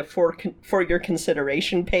had a for your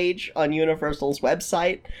consideration page on Universal's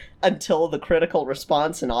website until the critical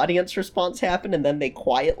response and audience response happened, and then they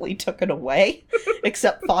quietly took it away.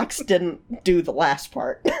 Except Fox didn't do the last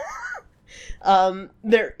part.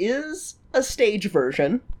 There is a stage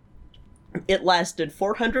version. It lasted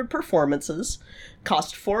 400 performances,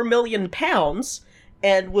 cost £4 million,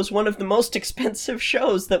 and was one of the most expensive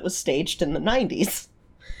shows that was staged in the 90s.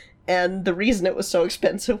 And the reason it was so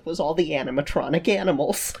expensive was all the animatronic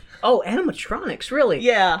animals. Oh, animatronics, really?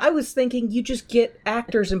 Yeah. I was thinking you just get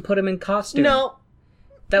actors and put them in costume. No.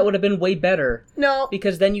 That would have been way better. No.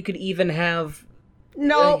 Because then you could even have...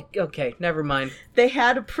 No. Okay, never mind. They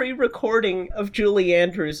had a pre-recording of Julie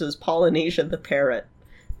Andrews as Polynesia the Parrot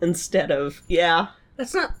instead of... Yeah.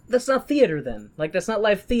 That's not theater then. Like, that's not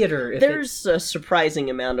live theater. There's a surprising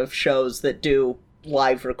amount of shows that do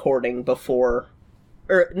live recording before...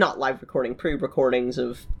 Or, not live recording, pre-recordings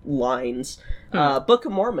of lines. Book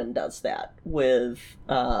of Mormon does that with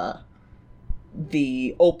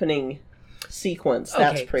the opening sequence.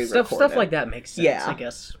 That's pre-recorded. Stuff like that makes sense, I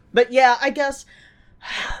guess. But yeah, I guess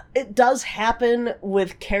it does happen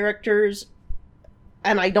with characters,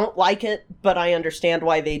 and I don't like it, but I understand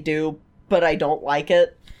why they do, but I don't like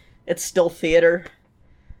it. It's still theater.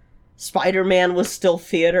 Spider-Man was still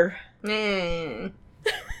theater.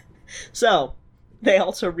 So... They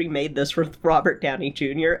also remade this with Robert Downey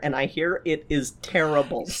Jr., and I hear it is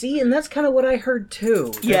terrible. See, and that's kind of what I heard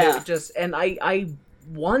too. Yeah. I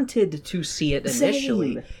wanted to see it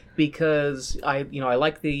initially. Same. Because I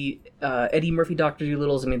like the Eddie Murphy Dr.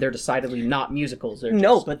 Dolittle's. I mean, they're decidedly not musicals.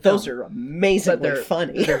 But those are amazingly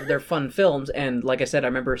funny. They're fun films, and like I said, I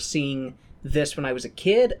remember seeing this when I was a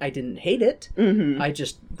kid. I didn't hate it. Mm-hmm. I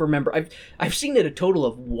just remember I've seen it a total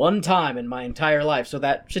of one time in my entire life, so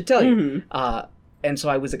that should tell you. Mm-hmm. And so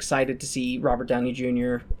I was excited to see Robert Downey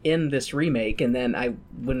Jr. in this remake, and then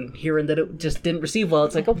when hearing that it just didn't receive well,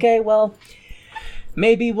 it's like, okay, well,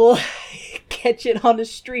 maybe we'll catch it on a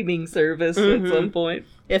streaming service at some point.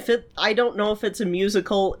 I don't know if it's a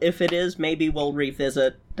musical. If it is, maybe we'll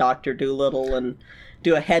revisit Dr. Dolittle and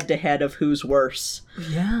do a head-to-head of who's worse.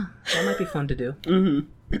 Yeah, that might be fun to do.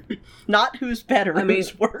 Mm-hmm. Not who's better,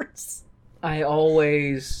 who's worse. I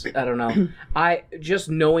don't know. Just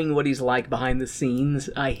knowing what he's like behind the scenes,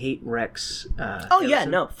 I hate Rex. Harrison. Yeah,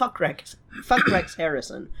 no, fuck Rex. Fuck Rex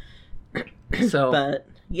Harrison. So, but,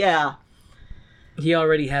 yeah. He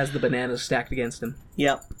already has the bananas stacked against him.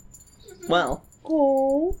 Yep. Well.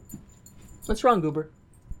 Oh. What's wrong, Goober?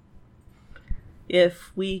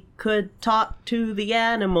 if we could talk to the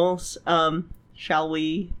animals, shall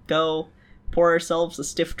we go pour ourselves a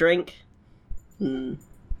stiff drink?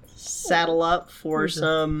 Saddle up for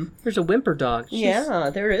some... There's a whimper dog.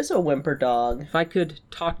 Yeah, there is a whimper dog. If I could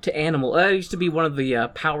talk to animals... That used to be one of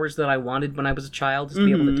the powers that I wanted when I was a child, is to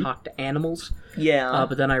be able to talk to animals. Yeah.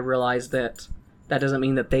 But then I realized that doesn't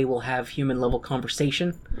mean that they will have human-level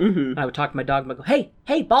conversation. And I would talk to my dog and I'd go, hey,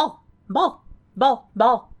 ball, throw the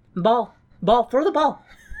ball,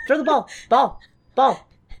 ball.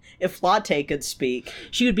 If Latte could speak,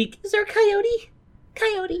 she would be, is there a coyote?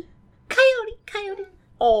 Coyote.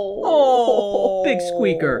 Oh, big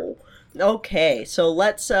squeaker. Okay, so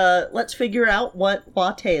let's figure out what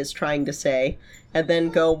Latte is trying to say, and then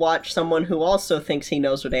go watch someone who also thinks he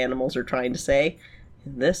knows what animals are trying to say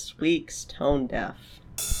in this week's Tone Deaf.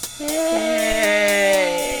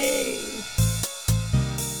 Hey!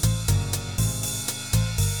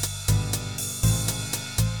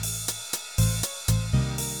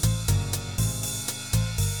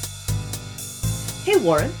 Hey,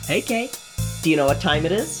 Warren. Hey, Kay. Do you know what time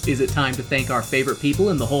it is? Is it time to thank our favorite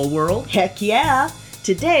people in the whole world? Heck yeah!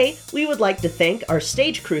 Today, we would like to thank our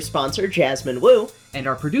stage crew sponsor, Jasmine Wu, and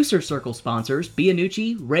our producer circle sponsors,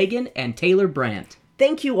 Bianucci, Reagan, and Taylor Brandt.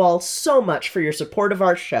 Thank you all so much for your support of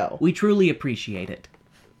our show. We truly appreciate it.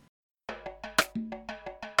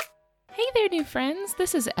 Hey there, new friends.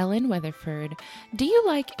 This is Ellen Weatherford. Do you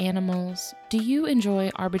like animals? Do you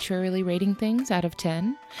enjoy arbitrarily rating things out of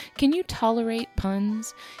 10? Can you tolerate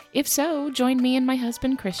puns? If so, join me and my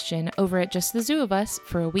husband Christian over at Just the Zoo of Us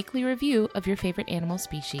for a weekly review of your favorite animal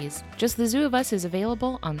species. Just the Zoo of Us is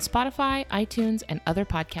available on Spotify, iTunes, and other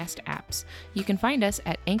podcast apps. You can find us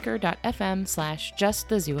at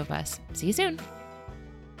anchor.fm/justthezooofus. See you soon.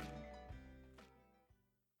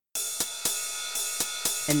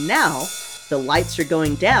 And now, the lights are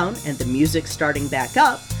going down and the music's starting back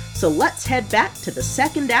up, so let's head back to the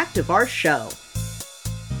second act of our show.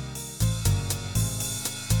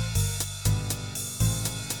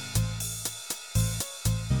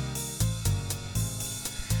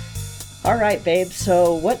 Alright, babe,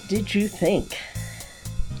 so what did you think?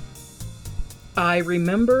 I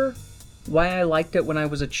remember why I liked it when I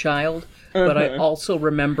was a child, but I also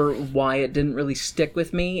remember why it didn't really stick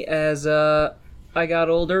with me as, I got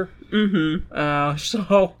older.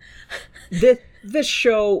 So this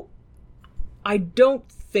show, I don't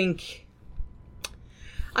think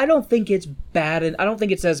it's bad, and I don't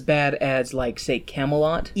think it's as bad as, like, say,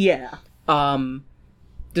 Camelot. Yeah.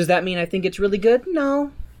 Does that mean I think it's really good?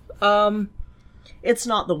 No. It's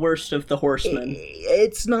not the worst of the Horsemen.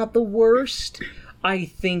 It's not the worst. I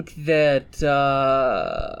think that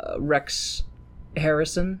Rex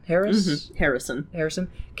Harrison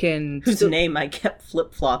can whose name I kept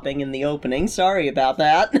flip-flopping in the opening. Sorry about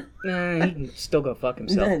that. He can still go fuck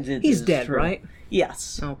himself. He's dead, true. Right?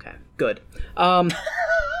 Yes. Okay, good. Oh,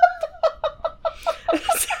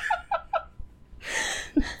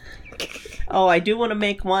 I do want to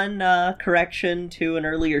make one correction to an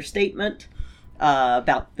earlier statement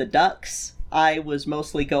about the ducks. I was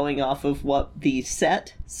mostly going off of what the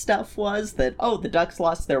set stuff was, that, oh, the ducks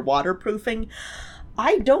lost their waterproofing.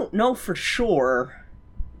 I don't know for sure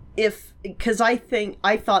because I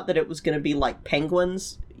thought that it was going to be like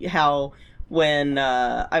penguins, how when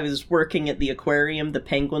I was working at the aquarium, the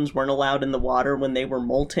penguins weren't allowed in the water when they were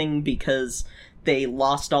molting because they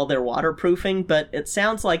lost all their waterproofing, but it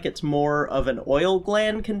sounds like it's more of an oil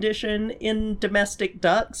gland condition in domestic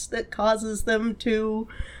ducks that causes them to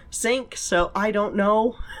sink, so I don't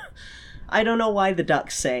know. I don't know why the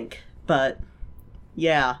ducks sank, but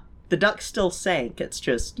yeah, the ducks still sank. It's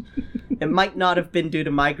just, it might not have been due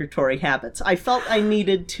to migratory habits. I felt I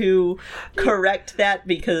needed to correct that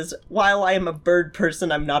because while I am a bird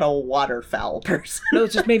person, I'm not a waterfowl person. No,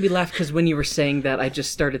 it just made me laugh because when you were saying that, I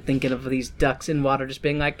just started thinking of these ducks in water just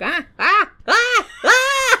being like,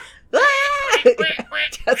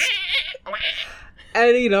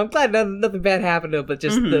 And, you know, I'm glad nothing bad happened to him, but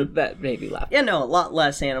just that made me laugh. Yeah, no, a lot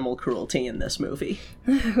less animal cruelty in this movie.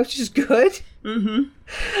 Which is good.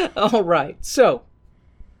 All right, so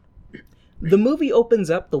the movie opens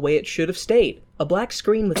up the way it should have stayed. A black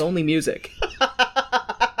screen with only music.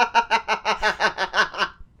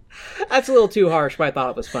 That's a little too harsh, but I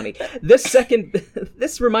thought it was funny.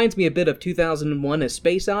 This reminds me a bit of 2001: A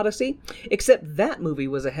Space Odyssey, except that movie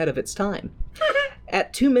was ahead of its time.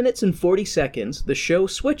 At 2 minutes and 40 seconds, the show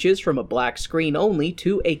switches from a black screen only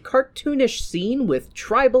to a cartoonish scene with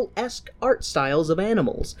tribal-esque art styles of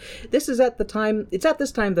animals. It's at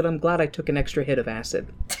this time that I'm glad I took an extra hit of acid.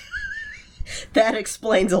 That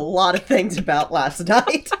explains a lot of things about last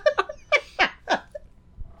night.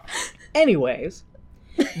 Anyways,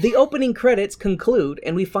 the opening credits conclude,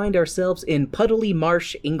 and we find ourselves in Puddley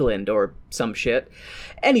Marsh, England, or some shit.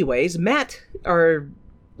 Anyways, Matt,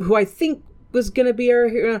 who I think was gonna be our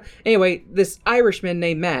hero. Anyway, this Irishman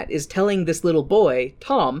named Matt is telling this little boy,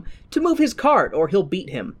 Tom, to move his cart or he'll beat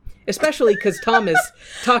him. Especially because Tom is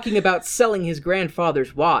talking about selling his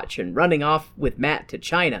grandfather's watch and running off with Matt to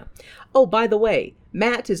China. Oh, by the way,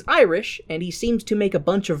 Matt is Irish, and he seems to make a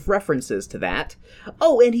bunch of references to that.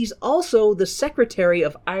 Oh, and he's also the secretary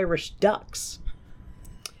of Irish Ducks.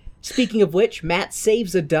 Speaking of which, Matt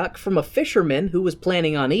saves a duck from a fisherman who was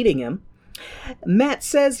planning on eating him. Matt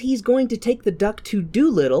says he's going to take the duck to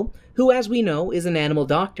Doolittle, who, as we know, is an animal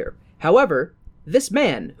doctor. However, this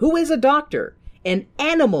man, who is a doctor, an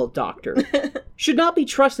animal doctor, should not be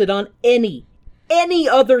trusted on any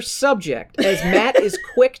other subject, as Matt is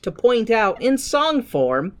quick to point out in song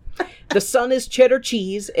form. The sun is cheddar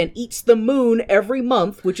cheese and eats the moon every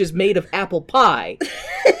month, which is made of apple pie.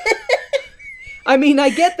 I mean, I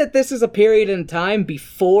get that this is a period in time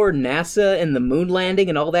before NASA and the moon landing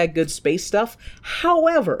and all that good space stuff.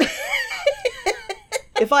 However,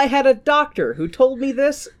 if I had a doctor who told me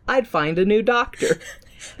this, I'd find a new doctor.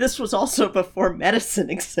 This was also before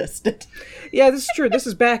medicine existed. Yeah, this is true. This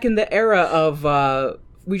is back in the era of,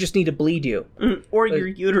 we just need to bleed you. Or your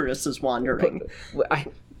uterus is wandering. I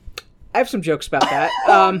have some jokes about that.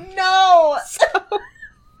 No!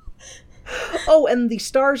 Oh, and the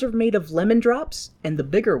stars are made of lemon drops, and the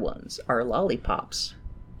bigger ones are lollipops.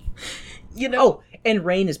 You know... Oh, and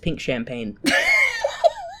rain is pink champagne.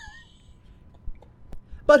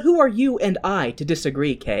 But who are you and I to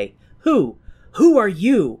disagree, Kay? Who are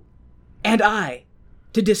you and I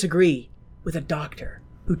to disagree with a doctor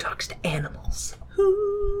who talks to animals?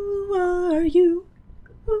 Who are you?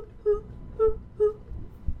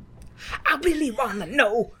 I really wanna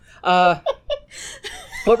know.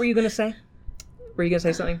 What were you gonna say? Were you gonna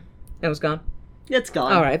say something? It was gone? It's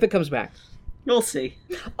gone. Alright, if it comes back. We'll see.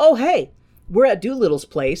 Oh, hey! We're at Doolittle's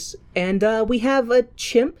place, and we have a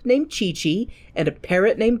chimp named Chi-Chi and a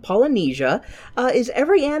parrot named Polynesia. Is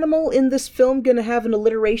every animal in this film gonna have an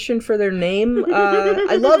alliteration for their name?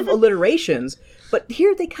 I love alliterations, but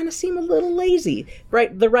here they kind of seem a little lazy.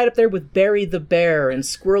 Right, they're right up there with Barry the Bear and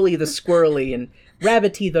Squirrely the Squirrely and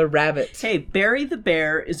Rabbity the Rabbit. Hey, Barry the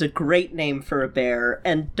Bear is a great name for a bear,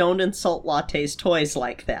 and don't insult Latte's toys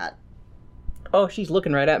like that. Oh, she's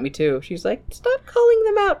looking right at me, too. She's like, stop calling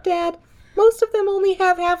them out, Dad. Most of them only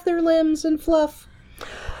have half their limbs and fluff.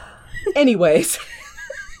 Anyways,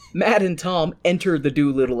 Matt and Tom enter the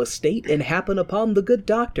Doolittle estate and happen upon the good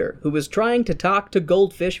doctor, who is trying to talk to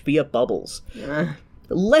Goldfish via bubbles.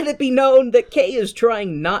 Let it be known that Kay is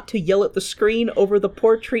trying not to yell at the screen over the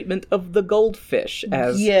poor treatment of the goldfish,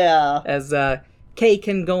 as Kay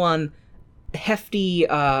can go on hefty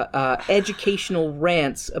educational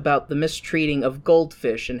rants about the mistreating of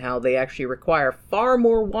goldfish and how they actually require far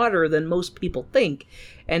more water than most people think.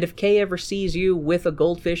 And if Kay ever sees you with a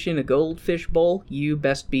goldfish in a goldfish bowl, you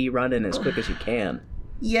best be running as quick as you can.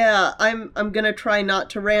 Yeah, I'm gonna try not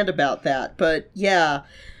to rant about that, but yeah,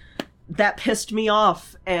 that pissed me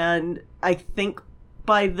off, and I think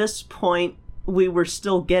by this point we were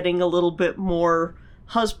still getting a little bit more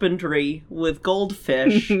husbandry with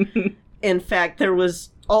goldfish. In fact, there was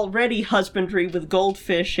already husbandry with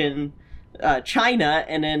goldfish in China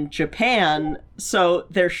and in Japan, so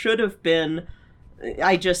there should have been...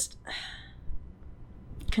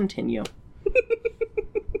 Continue.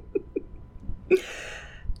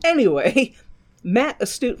 Anyway, Matt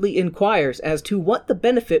astutely inquires as to what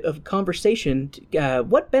benefit of conversation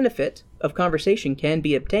can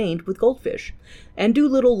be obtained with goldfish. And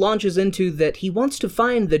Doolittle launches into that he wants to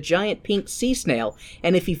find the giant pink sea snail,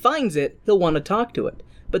 and if he finds it, he'll want to talk to it.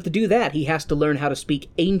 But to do that, he has to learn how to speak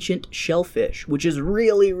ancient shellfish, which is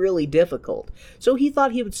really, really difficult. So he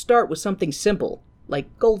thought he would start with something simple,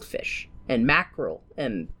 like goldfish, and mackerel,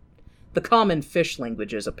 and the common fish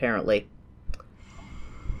languages, apparently.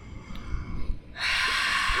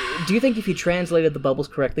 Do you think if you translated the bubbles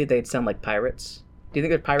correctly, they'd sound like pirates? Do you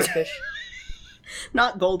think they're pirate fish?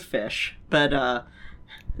 Not goldfish, but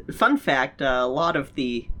fun fact, a lot of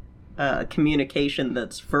the communication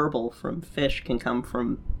that's verbal from fish can come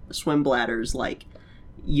from swim bladders, like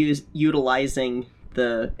utilizing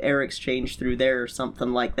the air exchange through there or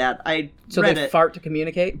something like that. So they fart to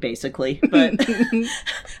communicate? Basically. But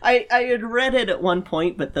I had read it at one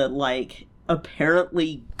point, but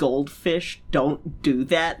apparently goldfish don't do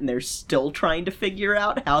that, and they're still trying to figure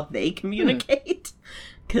out how they communicate.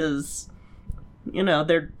 Because you know,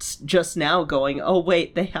 they're just now going, oh,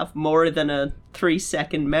 wait, they have more than a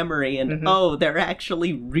 3-second memory, and oh, they're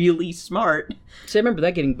actually really smart. So I remember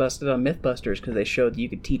that getting busted on Mythbusters because they showed that you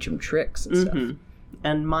could teach them tricks and stuff.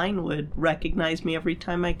 And mine would recognize me every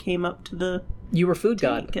time I came up to the You were food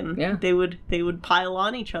god. and yeah. they would pile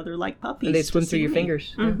on each other like puppies. And they'd swim to through see your me.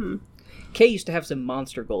 fingers. Mm-hmm. Kay used to have some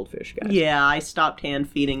monster goldfish, guys. Yeah, I stopped hand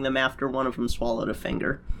feeding them after one of them swallowed a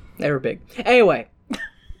finger. They were big. Anyway,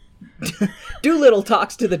 Doolittle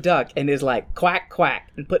talks to the duck and is like, quack,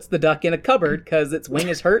 quack, and puts the duck in a cupboard because its wing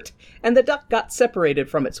is hurt, and the duck got separated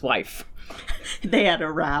from its wife. They had a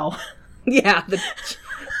row. Yeah,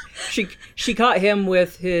 she caught him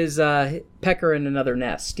with his pecker in another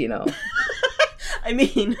nest, you know. I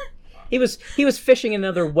mean... He was fishing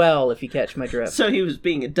another well, if you catch my drift. So he was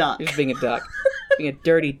being a duck. He was being a duck. Being a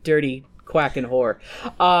dirty, dirty quacking whore.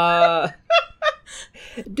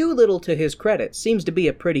 Doolittle, to his credit, seems to be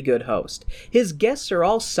a pretty good host. His guests are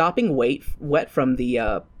all sopping wet from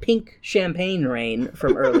the pink champagne rain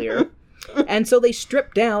from earlier. And so they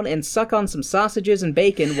strip down and suck on some sausages and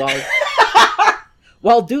bacon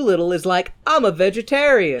while Doolittle is like, I'm a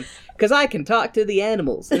vegetarian, because I can talk to the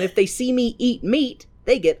animals, and if they see me eat meat,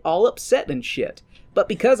 they get all upset and shit. But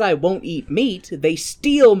because I won't eat meat, they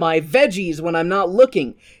steal my veggies when I'm not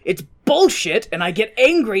looking. It's bullshit, and I get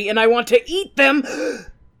angry, and I want to eat them.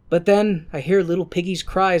 But then I hear little Piggy's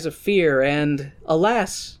cries of fear, and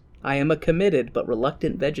alas, I am a committed but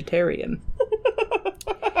reluctant vegetarian.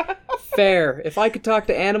 Fair. If I could talk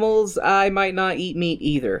to animals, I might not eat meat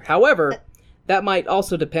either. However, that might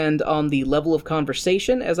also depend on the level of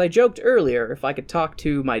conversation. As I joked earlier, if I could talk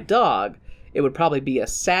to my dog, it would probably be a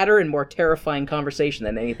sadder and more terrifying conversation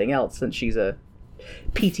than anything else, since she's a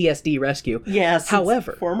PTSD rescue. Yes.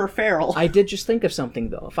 However, former feral. I did just think of something,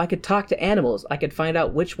 though. If I could talk to animals, I could find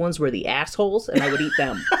out which ones were the assholes, and I would eat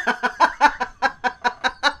them.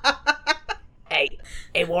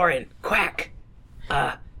 Hey, Warren, quack.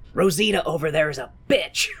 Rosita over there is a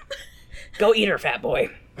bitch. Go eat her, fat boy.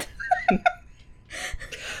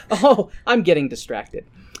 Oh, I'm getting distracted.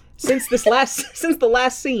 Since the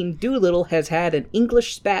last scene, Doolittle has had an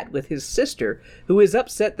English spat with his sister, who is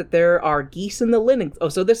upset that there are geese in the linen... Oh,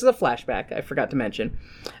 so this is a flashback, I forgot to mention.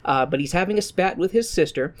 But he's having a spat with his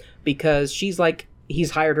sister because she's like...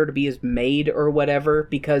 He's hired her to be his maid or whatever,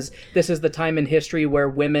 because this is the time in history where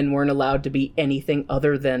women weren't allowed to be anything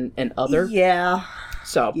other than an other. Yeah.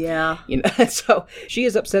 So, yeah. You know, so she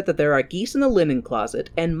is upset that there are geese in the linen closet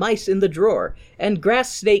and mice in the drawer and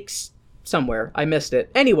grass snakes somewhere. I missed it.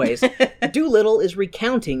 Anyways, Doolittle is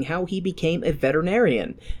recounting how he became a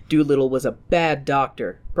veterinarian. Doolittle was a bad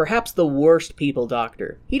doctor, perhaps the worst people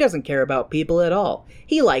doctor. He doesn't care about people at all.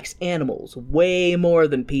 He likes animals way more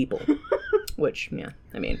than people. Which, yeah,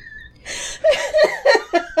 I mean...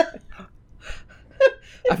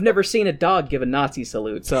 I've never seen a dog give a Nazi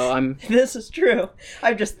salute, so I'm... This is true.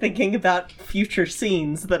 I'm just thinking about future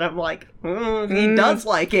scenes that I'm like, he does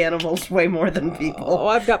like animals way more than people. Oh,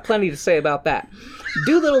 I've got plenty to say about that.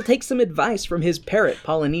 Doolittle takes some advice from his parrot,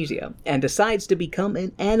 Polynesia, and decides to become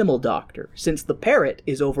an animal doctor, since the parrot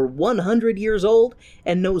is over 100 years old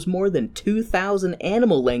and knows more than 2,000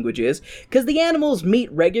 animal languages, because the animals meet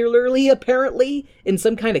regularly, apparently, in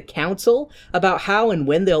some kind of council about how and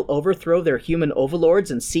when they'll overthrow their human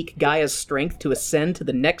overlords and seek Gaia's strength to ascend to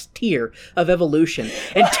the next tier of evolution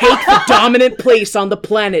and take the dominant place on the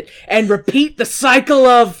planet and repeat the cycle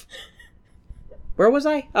of... Where was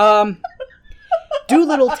I?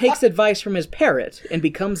 Doolittle takes advice from his parrot and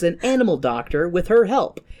becomes an animal doctor with her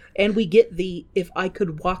help, and we get the If I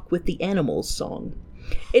Could Walk with the Animals song.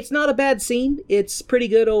 It's not a bad scene. It's pretty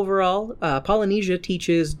good overall. Polynesia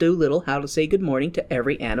teaches Doolittle how to say good morning to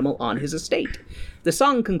every animal on his estate. The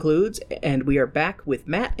song concludes, and we are back with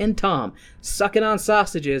Matt and Tom sucking on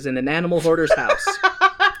sausages in an animal hoarder's house.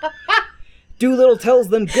 Doolittle tells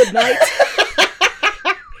them good night,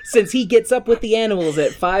 since he gets up with the animals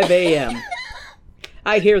at 5 a.m.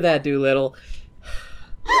 I hear that, Doolittle.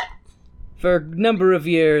 For a number of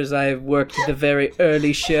years, I've worked the very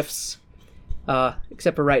early shifts.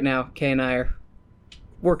 Except for right now, Kay and I are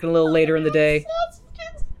working a little later in the day.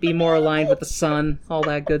 Be more aligned with the sun, all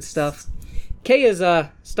that good stuff. Kay is,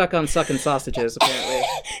 stuck on sucking sausages, apparently. In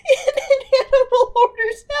an animal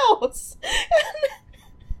hoarder's house.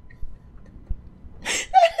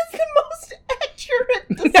 That is the most accurate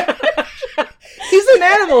description. He's an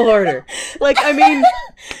animal hoarder. Like, I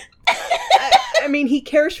mean, he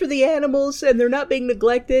cares for the animals, and they're not being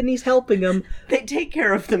neglected, and he's helping them. They take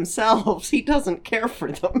care of themselves. He doesn't care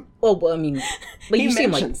for them. Well, I mean, but you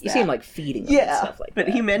seem like feeding them and stuff like that.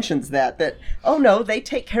 But he mentions that, oh no, they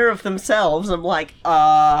take care of themselves. I'm like,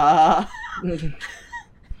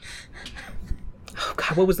 Oh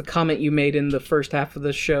God, what was the comment you made in the first half of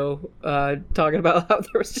the show, talking about how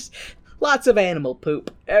there was just lots of animal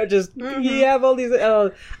poop? You have all these.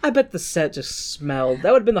 I bet the set just smelled.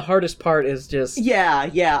 That would have been the hardest part. Is just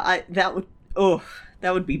that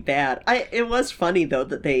would be bad. It was funny though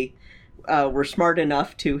that they were smart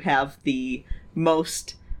enough to have the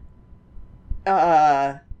most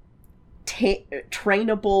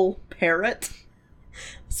trainable parrot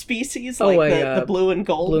species, like the blue and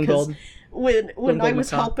gold. Blue and gold. When I was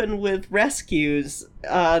helping with rescues,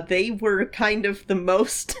 they were kind of the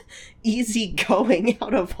most easygoing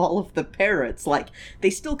out of all of the parrots. Like, they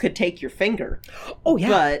still could take your finger. Oh,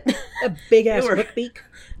 yeah. But a big-ass hook beak.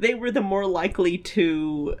 They were the more likely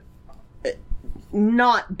to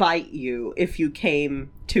not bite you if you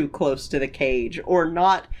came too close to the cage, or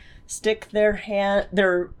not stick their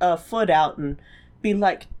foot out and be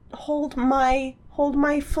like, hold my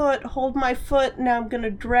foot, now I'm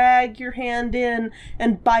gonna drag your hand in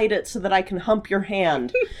and bite it so that I can hump your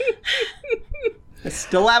hand. I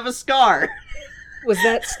still have a scar. Was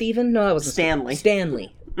that Steven? No, that was Stanley.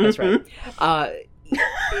 Stanley. That's right.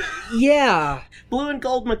 Yeah. Blue and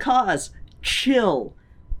gold macaws, chill.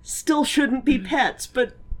 Still shouldn't be pets,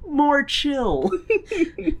 but more chill.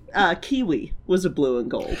 Kiwi was a blue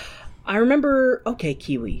and gold. I remember,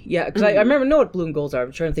 Kiwi. Yeah, because I know what blue and golds are.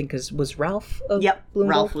 I'm trying to think, because was Ralph blue and gold?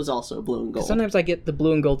 Ralph was also blue and gold. Sometimes I get the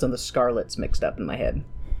blue and golds and the scarlets mixed up in my head.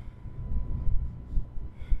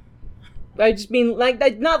 I just mean, I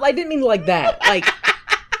didn't mean like that. Like,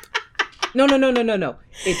 no.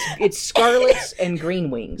 It's scarlets and green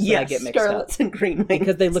wings that I get mixed up. Scarlets and green wings.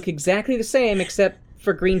 Because they look exactly the same, except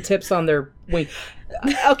for green tips on their wing.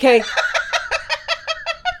 Okay.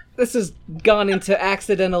 This has gone into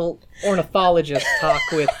accidental ornithologist talk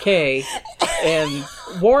with Kay, and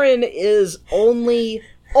Warren is only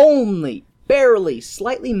barely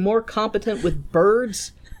slightly more competent with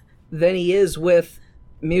birds than he is with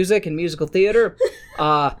music and musical theater.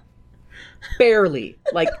 Barely,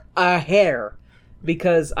 like a hair,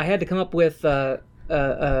 because I had to come up with a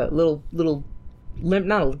little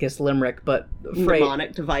not I guess limerick, but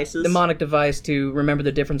mnemonic device to remember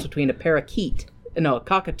the difference between a parakeet. No, a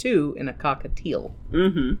cockatoo and a cockatiel.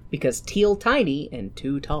 Mm-hmm. Because teal tiny and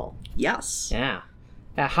too tall. Yes. Yeah.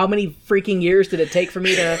 How many freaking years did it take for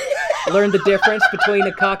me to learn the difference between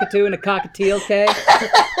a cockatoo and a cockatiel, Kay?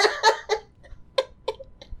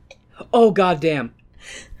 Oh, goddamn.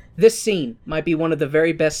 This scene might be one of the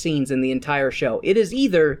very best scenes in the entire show. It is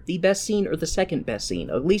either the best scene or the second best scene,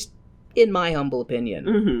 at least in my humble opinion.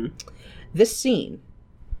 Mm-hmm. This scene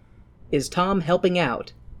is Tom helping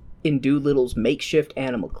out in Doolittle's makeshift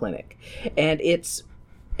animal clinic, and it's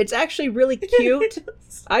actually really cute.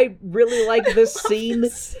 Yes. I really like this scene.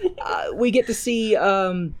 We get to see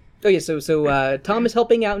Tom is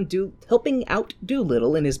helping out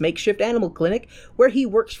Doolittle in his makeshift animal clinic, where he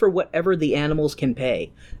works for whatever the animals can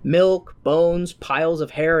pay: milk, bones, piles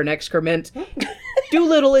of hair and excrement.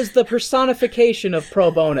 Doolittle is the personification of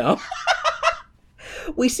pro bono.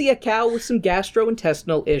 We see a cow with some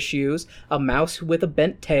gastrointestinal issues, a mouse with a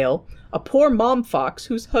bent tail, a poor mom fox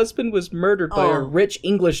whose husband was murdered by a rich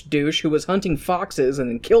English douche who was hunting foxes and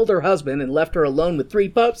then killed her husband and left her alone with 3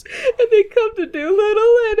 pups, and they come to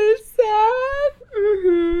Doolittle and it's sad.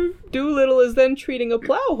 Mm-hmm. Doolittle is then treating a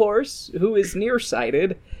plow horse who is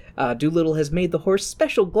nearsighted. Doolittle has made the horse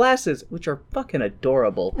special glasses, which are fucking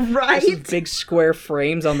adorable. Right? There's big square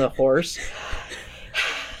frames on the horse.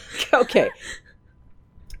 Okay.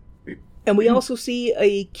 And we also see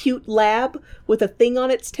a cute lab with a thing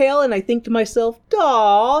on its tail, and I think to myself,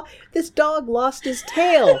 "Aw, this dog lost his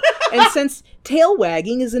tail." And since tail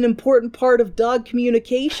wagging is an important part of dog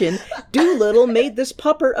communication, Doolittle made this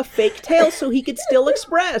pupper a fake tail so he could still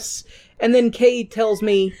express. And then Kay tells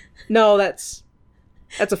me, "No, that's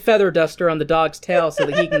a feather duster on the dog's tail so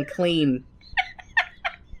that he can clean."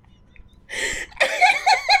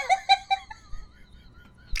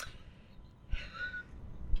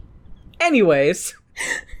 Anyways,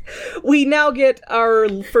 we now get our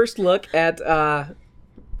first look at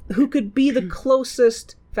who could be the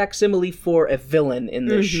closest facsimile for a villain in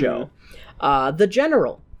this show. The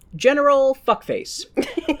General Fuckface.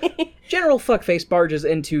 General Fuckface barges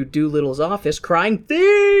into Doolittle's office crying,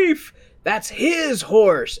 "Thief! That's his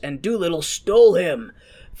horse, and Doolittle stole him.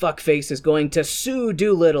 Fuckface is going to sue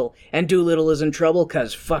Doolittle, and Doolittle is in trouble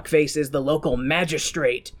because Fuckface is the local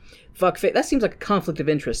magistrate." Fuckface. That seems like a conflict of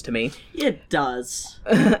interest to me. It does.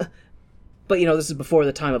 But, this is before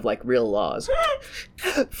the time of, real laws.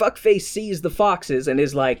 Fuckface sees the foxes and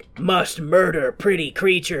is like, "Must murder, pretty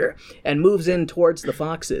creature," and moves in towards the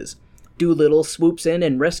foxes. Doolittle swoops in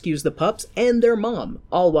and rescues the pups and their mom,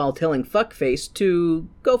 all while telling Fuckface to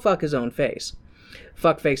go fuck his own face.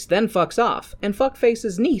 Fuckface then fucks off, and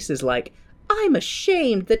Fuckface's niece is like, I'm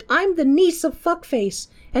ashamed that I'm the niece of Fuckface,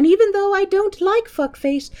 and even though I don't like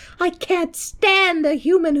Fuckface, I can't stand a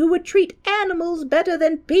human who would treat animals better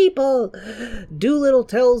than people. Doolittle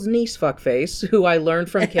tells niece Fuckface, who I learned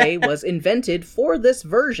from Kay was invented for this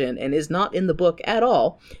version and is not in the book at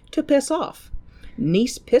all, to piss off.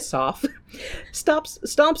 Niece piss off,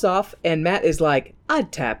 stomps off, and Matt is like,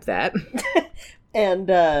 I'd tap that.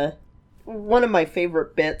 And one of my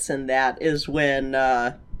favorite bits in that is when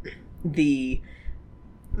the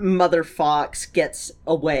Mother Fox gets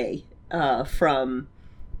away from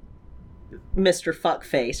Mr.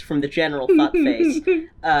 Fuckface, from the General Fuckface,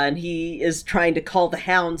 and he is trying to call the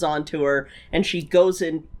hounds onto her, and she goes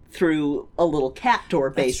in through a little cat door,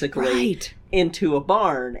 basically. That's right. Into a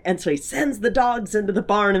barn, and so he sends the dogs into the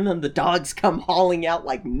barn, and then the dogs come hauling out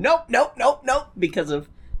like, nope, nope, nope, nope, because of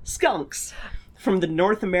skunks from the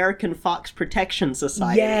North American Fox Protection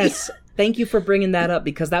Society. Yes, thank you for bringing that up,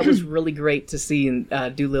 because that was really great to see. And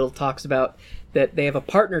Doolittle talks about that they have a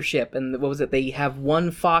partnership, and what was it? They have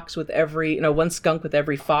one fox with every, one skunk with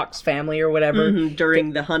every fox family or whatever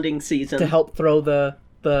during the hunting season to help throw the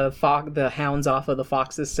hounds off of the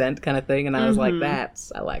fox's scent, kind of thing. And I was like, I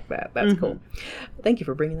like that. That's cool. Thank you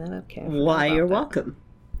for bringing that up, Cam. Why, you're welcome.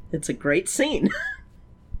 It's a great scene.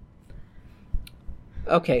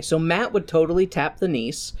 Okay, so Matt would totally tap the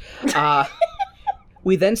niece.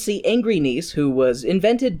 We then see Angry Niece, who was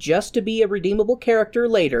invented just to be a redeemable character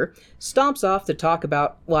later, stomps off to talk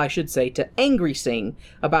about, to Angry Sing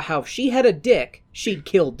about how if she had a dick, she'd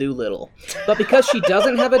kill Doolittle. But because she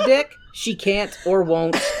doesn't have a dick, she can't or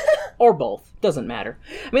won't, or both. Doesn't matter.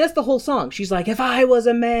 I mean, that's the whole song. She's like, if I was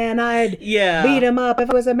a man, I'd beat him up. If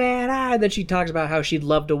I was a man, I'd... Then she talks about how she'd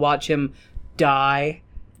love to watch him die.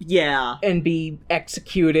 Yeah. And be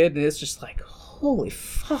executed. And it's just like, holy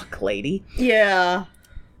fuck, lady. Yeah.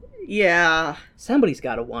 Yeah. Somebody's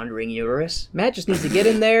got a wandering uterus. Matt just needs to get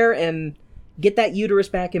in there and get that uterus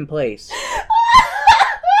back in place.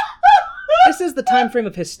 This is the time frame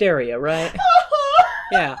of hysteria, right?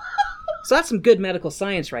 Yeah. So that's some good medical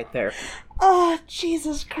science right there. Oh,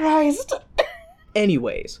 Jesus Christ.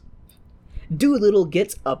 Anyways, Doolittle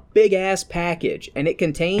gets a big-ass package, and it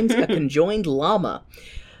contains a conjoined llama,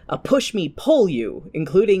 a push-me-pull-you,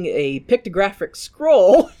 including a pictographic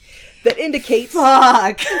scroll that indicates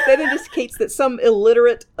that some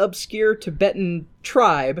illiterate, obscure Tibetan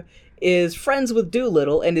tribe is friends with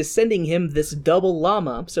Doolittle and is sending him this double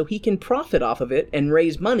llama so he can profit off of it and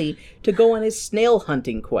raise money to go on his snail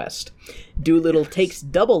hunting quest. Doolittle takes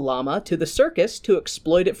double llama to the circus to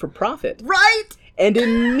exploit it for profit. Right? And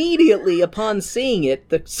immediately upon seeing it,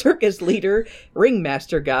 the circus leader,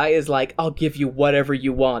 ringmaster guy, is like, I'll give you whatever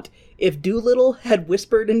you want. If Doolittle had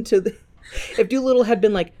if Doolittle had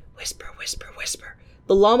been like, whisper, whisper, whisper,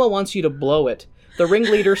 the llama wants you to blow it. The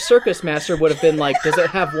ringleader circus master would have been like, does it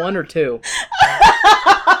have one or two?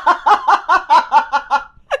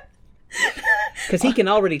 Because he can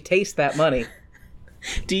already taste that money.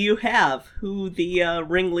 Do you have who the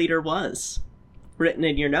ringleader was written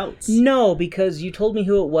in your notes? No, because you told me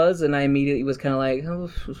who it was, and I immediately was kind of like,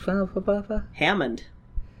 Hammond.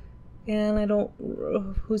 Yeah, and I don't...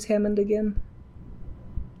 Who's Hammond again?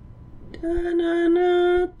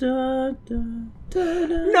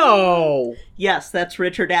 No! Yes, that's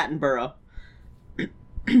Richard Attenborough.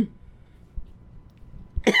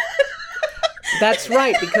 That's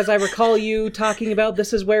right, because I recall you talking about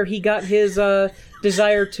this is where he got his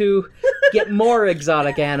desire to get more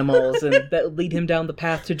exotic animals, and that lead him down the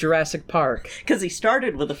path to Jurassic Park. Because he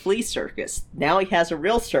started with a flea circus. Now he has a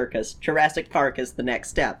real circus. Jurassic Park is the next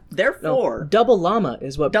step. Therefore... Double llama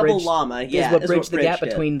is what bridged the gap did.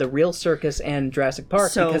 between the real circus and Jurassic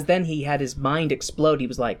Park, because then he had his mind explode. He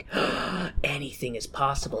was like, anything is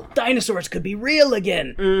possible. Dinosaurs could be real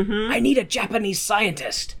again. I need a Japanese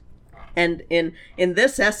scientist. And in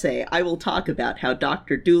this essay, I will talk about how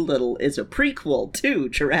Dr. Dolittle is a prequel to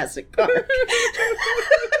Jurassic Park.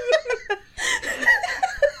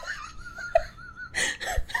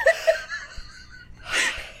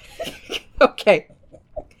 Okay.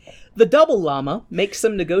 The double llama makes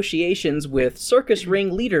some negotiations with circus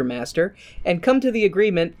ring leader master and come to an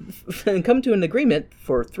agreement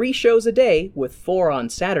for 3 shows a day with 4 on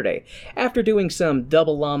Saturday. After doing some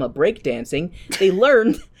double llama breakdancing, they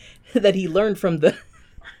learned that he learned from the...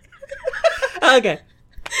 Okay.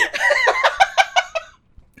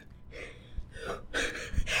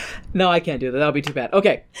 No, I can't do that. That'll be too bad.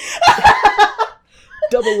 Okay.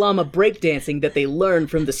 double llama breakdancing that they learn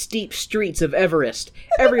from the steep streets of Everest.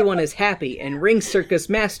 Everyone is happy, and Ring Circus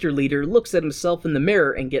master leader looks at himself in the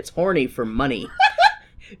mirror and gets horny for money.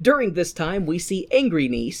 During this time, we see Angry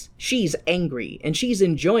Niece. She's angry, and she's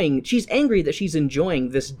angry that she's enjoying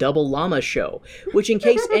this double llama show, which, in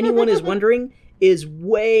case anyone is wondering, is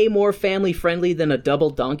way more family-friendly than a double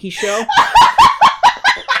donkey show.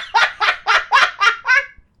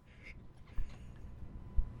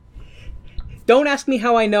 Don't ask me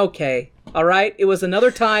how I know, Kay. Alright? It was another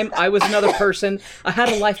time, I was another person. I had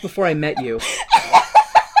a life before I met you.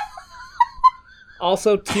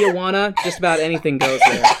 Also, Tijuana, just about anything goes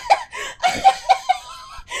there.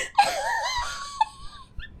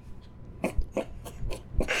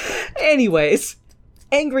 Anyways,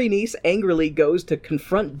 Angry Niece angrily goes to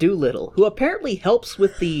confront Doolittle, who apparently helps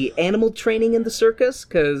with the animal training in the circus,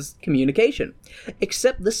 cause communication.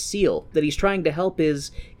 Except the seal that he's trying to help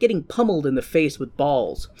is getting pummeled in the face with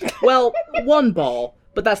balls. Well, one ball,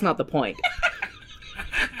 but that's not the point.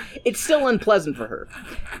 It's still unpleasant for her.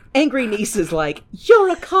 Angry Niece is like, "You're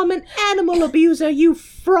a common animal abuser, you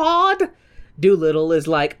fraud!" Doolittle is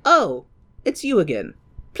like, "Oh, it's you again.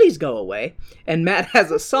 Please go away." And Matt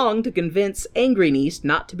has a song to convince Angry Niece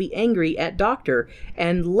not to be angry at Doctor,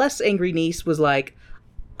 and less Angry Niece was like,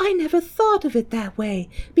 "I never thought of it that way,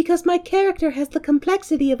 because my character has the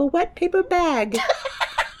complexity of a wet paper bag."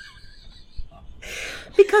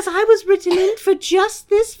 "Because I was written in for just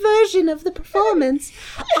this version of the performance.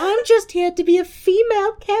 I'm just here to be a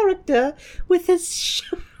female character with a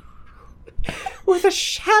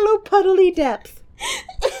shallow puddly depth."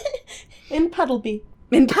 In Puddleby.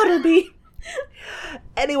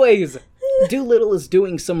 Anyways, Doolittle is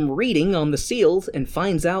doing some reading on the seals and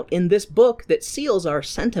finds out in this book that seals are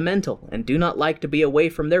sentimental and do not like to be away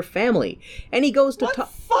from their family. And he goes to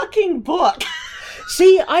fucking book?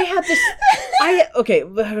 See, I had this... Okay,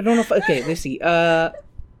 I don't know if... Okay, let's see. I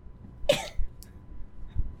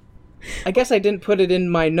guess I didn't put it in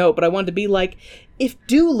my note, but I wanted to be like, if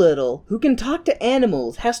Doolittle, who can talk to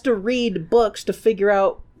animals, has to read books to figure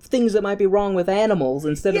out things that might be wrong with animals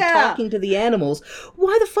instead of talking to the animals,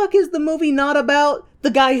 why the fuck is the movie not about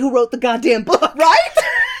the guy who wrote the goddamn book? Right?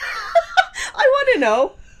 I want to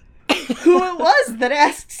know who it was that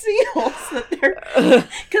asked seals that they're...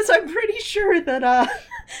 Because I'm pretty sure that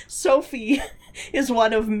Sophie is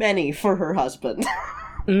one of many for her husband.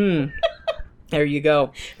 There you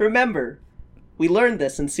go. Remember, we learned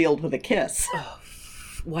this in Sealed with a Kiss. Oh,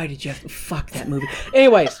 why did you have to... Fuck that movie.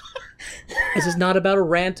 Anyways, this is not about a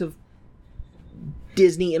rant of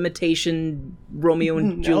Disney imitation Romeo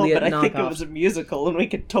and Juliet knockoffs. No, but I think it was a musical, and we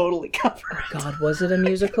could totally cover it. God, was it a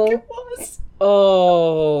musical? It was.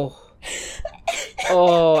 Oh,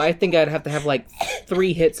 I think I'd have to have,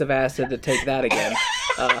 3 hits of acid to take that again.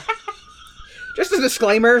 Just a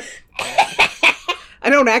disclaimer, I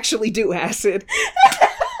don't actually do acid.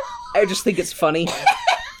 I just think it's funny.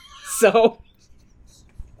 So,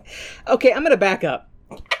 okay, I'm gonna back up.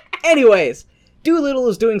 Anyways, Doolittle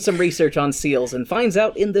is doing some research on seals and finds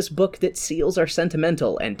out in this book that seals are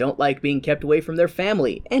sentimental and don't like being kept away from their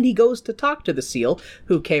family. And he goes to talk to the seal,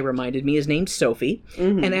 who Kay reminded me is named Sophie,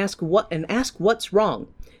 and ask what's wrong.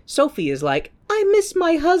 Sophie is like, "I miss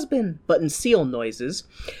my husband," but in seal noises.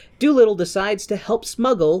 Doolittle decides to help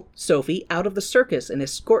smuggle Sophie out of the circus and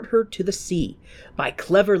escort her to the sea by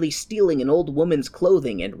cleverly stealing an old woman's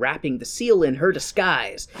clothing and wrapping the seal in her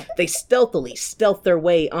disguise. They stealthily stealth their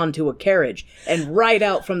way onto a carriage and ride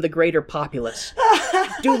out from the greater populace.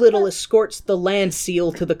 Doolittle escorts the land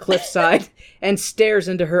seal to the cliffside and stares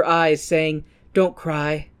into her eyes, saying, "Don't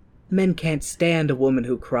cry. Men can't stand a woman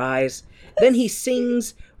who cries." Then he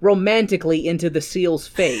sings romantically into the seal's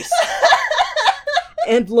face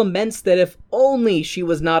and laments that if only she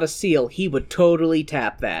was not a seal, he would totally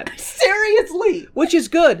tap that. Seriously! Which is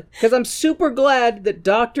good, because I'm super glad that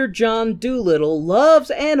Dr. John Doolittle loves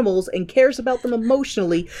animals and cares about them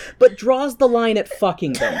emotionally, but draws the line at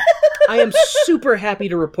fucking them. I am super happy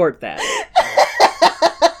to report that.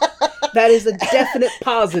 That is a definite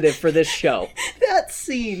positive for this show. That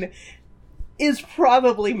scene is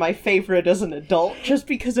probably my favorite as an adult, just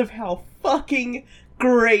because of how fucking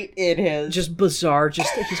great it is. Just bizarre.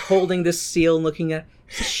 Just he's holding this seal and looking at,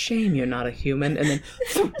 "It's a shame you're not a human," and then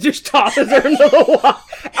just tosses her into the water.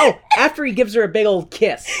 Oh, after he gives her a big old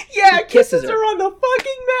kiss. Yeah, he kisses her on the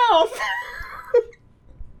fucking mouth.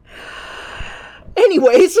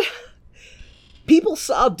 Anyways, people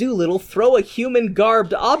saw Doolittle throw a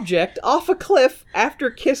human-garbed object off a cliff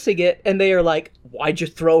after kissing it, and they are like, "Why'd you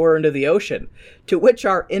throw her into the ocean?" To which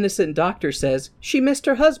our innocent doctor says, "She missed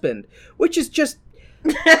her husband," which is just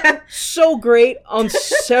So great on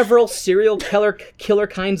several serial killer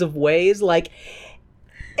kinds of ways. Like,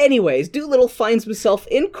 anyways, Doolittle finds himself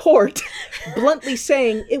in court, bluntly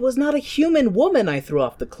saying, "It was not a human woman I threw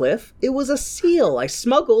off the cliff. It was a seal I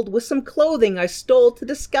smuggled with some clothing I stole to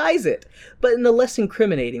disguise it, but in a less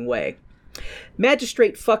incriminating way."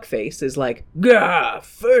 Magistrate Fuckface is like, "Gah,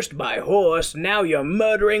 first by horse, now you're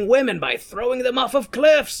murdering women by throwing them off of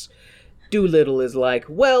cliffs." Doolittle is like,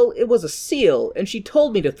 "Well, it was a seal, and she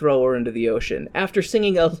told me to throw her into the ocean after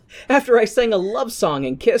I sang a love song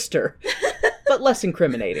and kissed her, but less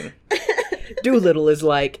incriminating." Doolittle is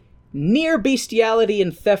like, "Near bestiality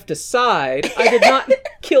and theft aside, I did not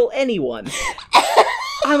kill anyone.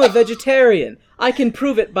 I'm a vegetarian. I can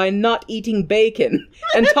prove it by not eating bacon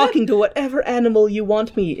and talking to whatever animal you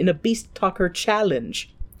want me in a beast talker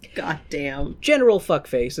challenge." God damn. General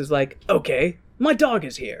Fuckface is like, "Okay, my dog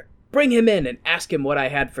is here. Bring him in and ask him what I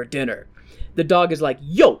had for dinner." The dog is like,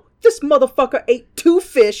 "Yo, this motherfucker ate 2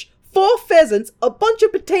 fish, 4 pheasants, a bunch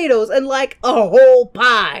of potatoes, and like a whole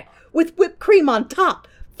pie with whipped cream on top.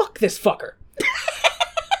 Fuck this fucker."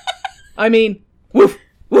 I mean, woof,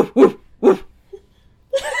 woof, woof, woof.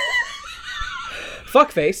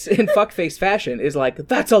 Fuckface, in Fuckface fashion, is like,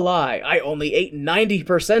 "That's a lie. I only ate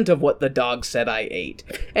 90% of what the dog said I ate."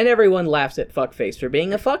 And everyone laughs at Fuckface for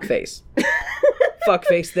being a fuckface.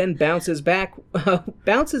 Fuckface then bounces back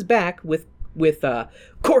with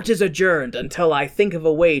 "Court is adjourned until I think of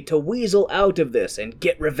a way to weasel out of this and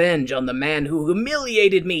get revenge on the man who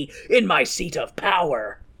humiliated me in my seat of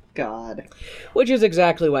power." God. Which is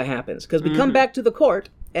exactly what happens, because we come back to the court,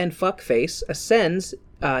 and Fuckface ascends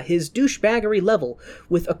his douchebaggery level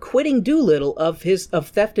with acquitting Doolittle of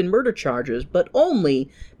theft and murder charges, but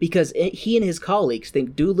only because he and his colleagues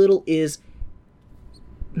think Doolittle is...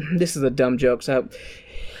 This is a dumb joke, so...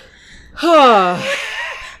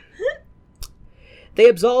 They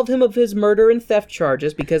absolve him of his murder and theft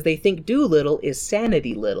charges because they think Doolittle is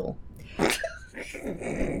Sanity Little.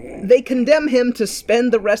 They condemn him to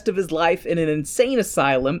spend the rest of his life in an insane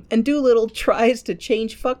asylum, and Doolittle tries to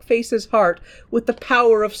change Fuckface's heart with the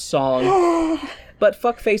power of song. But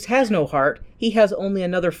Fuckface has no heart. He has only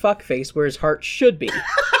another fuckface where his heart should be.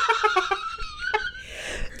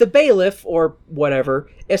 The bailiff, or whatever,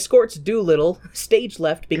 escorts Doolittle, stage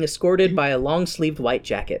left, being escorted by a long-sleeved white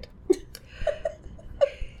jacket.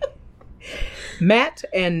 Matt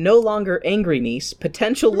and no longer angry niece,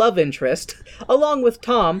 potential love interest, along with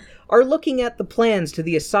Tom, are looking at the plans to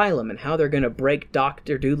the asylum and how they're going to break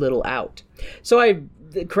Dr. Doolittle out. So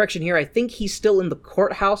correction here, I think he's still in the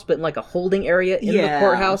courthouse, but in like a holding area in the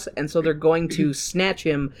courthouse, and so they're going to snatch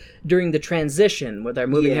him during the transition where they're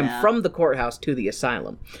moving him from the courthouse to the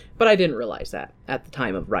asylum. But I didn't realize that at the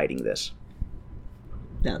time of writing this.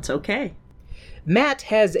 That's okay. Matt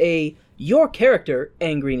has a "Your character,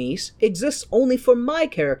 angry niece, exists only for my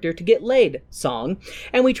character to get laid" song,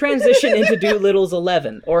 and we transition into Doolittle's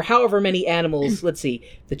 11, or however many animals, let's see,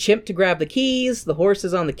 the chimp to grab the keys, the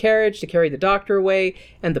horses on the carriage to carry the doctor away,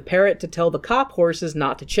 and the parrot to tell the cop horses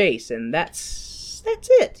not to chase, and that's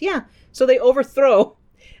it, yeah. So they overthrow...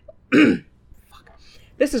 Fuck.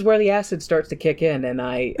 This is where the acid starts to kick in, and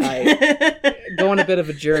I go on a bit of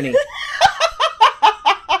a journey.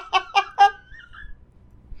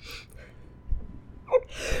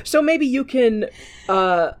 So maybe you can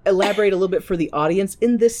elaborate a little bit for the audience.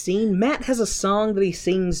 In this scene, Matt has a song that he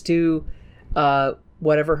sings to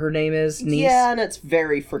whatever her name is, niece. Yeah, and it's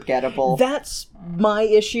very forgettable. That's my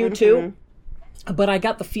issue, too. But I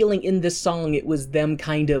got the feeling in this song it was them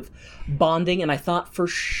kind of bonding, and I thought for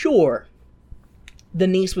sure the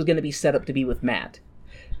niece was going to be set up to be with Matt.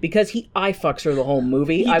 Because he eye fucks her the whole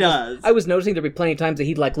movie. He does. I was noticing there'd be plenty of times that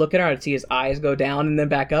he'd like look at her and I'd see his eyes go down and then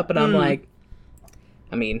back up, and I'm like...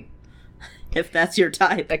 I mean... If that's your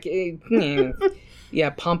type. Like, yeah,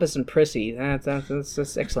 pompous and prissy. That's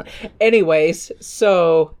excellent. Anyways,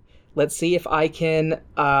 so let's see if I can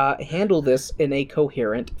handle this in a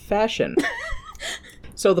coherent fashion.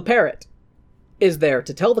 So the parrot is there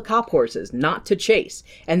to tell the cop horses not to chase,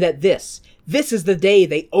 and that this is the day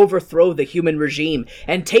they overthrow the human regime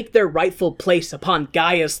and take their rightful place upon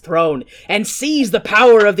Gaia's throne and seize the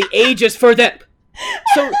power of the ages for them.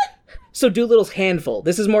 So Doolittle's handful.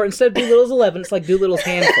 This is more, instead of Doolittle's 11, it's like Doolittle's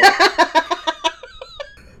handful.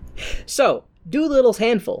 So, Doolittle's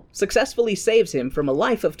handful successfully saves him from a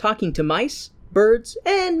life of talking to mice, birds,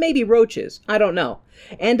 and maybe roaches, I don't know,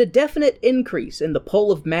 and a definite increase in the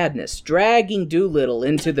pull of madness, dragging Doolittle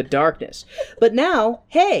into the darkness. But now,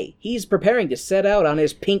 hey, he's preparing to set out on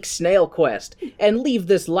his pink snail quest and leave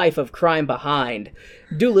this life of crime behind.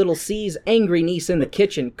 Doolittle sees angry niece in the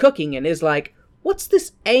kitchen cooking and is like, "What's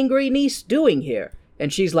this angry niece doing here?"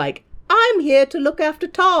 And she's like, I'm here to look after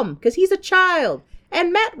Tom, because he's a child,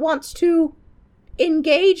 and Matt wants to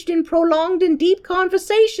engage in prolonged and deep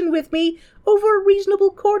conversation with me over a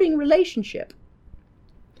reasonable courting relationship.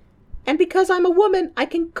 And because I'm a woman, I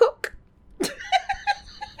can cook.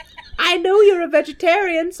 I know you're a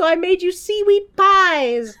vegetarian, so I made you seaweed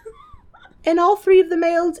pies. And all three of the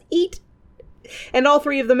males eat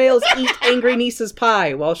angry niece's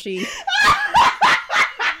pie while she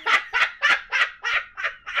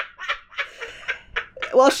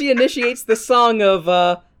initiates the song of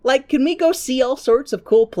can we go see all sorts of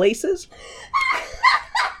cool places?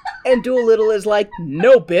 And Doolittle is like,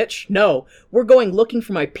 no, bitch, no. We're going looking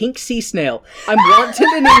for my pink sea snail. I'm wanted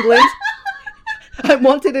in England. I'm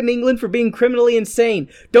wanted in England for being criminally insane.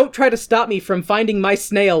 Don't try to stop me from finding my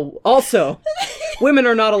snail. Also, women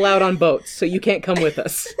are not allowed on boats, so you can't come with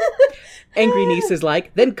us. Angry niece is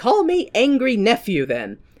like, then call me angry nephew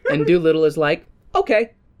then. And Doolittle is like,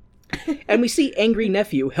 okay. And we see angry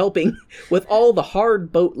nephew helping with all the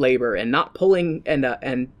hard boat labor and not pulling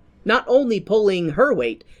and not only pulling her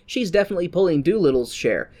weight, she's definitely pulling Doolittle's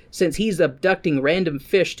share, since he's abducting random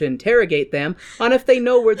fish to interrogate them on if they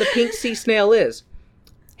know where the pink sea snail is.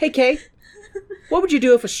 Hey, Kay, what would you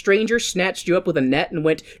do if a stranger snatched you up with a net and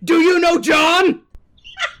went, do you know John?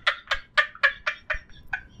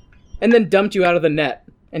 And then dumped you out of the net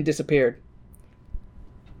and disappeared?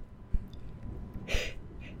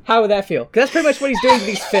 How would that feel? 'Cause that's pretty much what he's doing to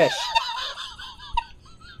these fish.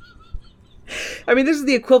 I mean, this is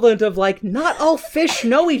the equivalent of, like, not all fish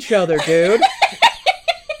know each other, dude.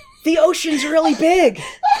 The ocean's really big.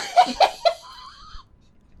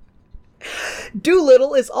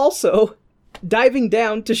 Doolittle is also diving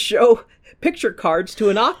down to show picture cards to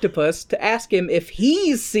an octopus to ask him if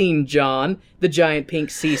he's seen John, the giant pink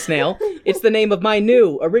sea snail. It's the name of my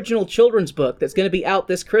new original children's book that's going to be out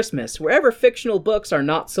this Christmas, wherever fictional books are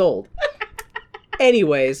not sold.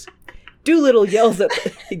 Anyways, Doolittle yells at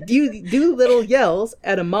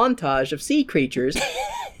a montage of sea creatures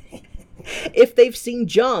if they've seen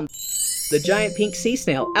John, the giant pink sea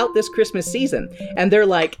snail, out this Christmas season. And they're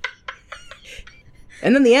like...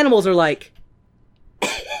 And then the animals are like...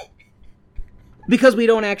 Because we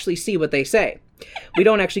don't actually see what they say. We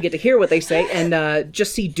don't actually get to hear what they say and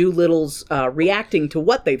just see Doolittle's reacting to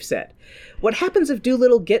what they've said. What happens if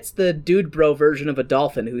Doolittle gets the dude bro version of a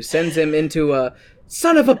dolphin who sends him into a...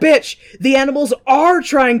 Son of a bitch! The animals are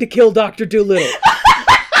trying to kill Dr. Doolittle!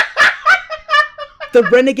 The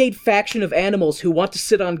renegade faction of animals who want to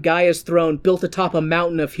sit on Gaia's throne built atop a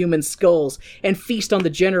mountain of human skulls and feast on the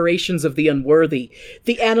generations of the unworthy.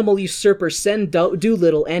 The animal usurpers send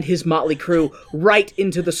Doolittle and his motley crew right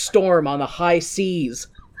into the storm on the high seas,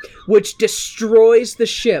 which destroys the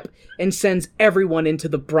ship and sends everyone into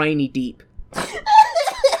the briny deep.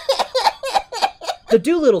 The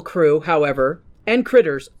Doolittle crew, however, and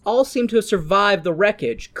critters all seem to have survived the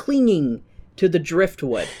wreckage, clinging to the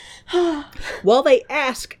driftwood, while they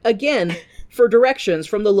ask again for directions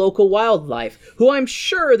from the local wildlife, who I'm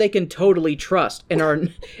sure they can totally trust and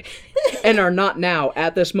are not now,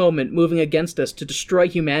 at this moment, moving against us to destroy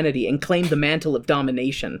humanity and claim the mantle of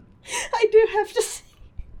domination. I do have to say,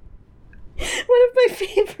 one of my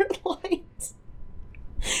favorite lines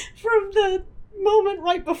from the moment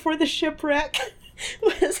right before the shipwreck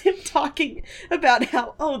was him talking about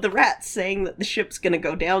how, the rat's saying that the ship's gonna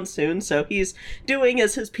go down soon, so he's doing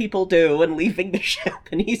as his people do and leaving the ship,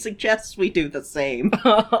 and he suggests we do the same.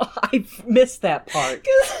 I missed that part.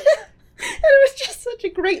 And it was just such a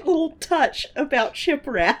great little touch about ship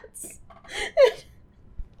rats.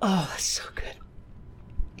 Oh, that's so good.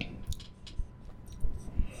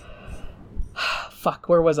 Fuck,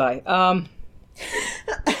 where was I?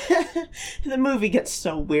 The movie gets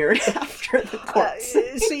so weird after the court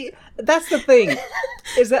scene. See, that's the thing,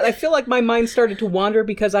 is that I feel like my mind started to wander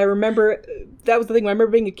because I remember, that was the thing, I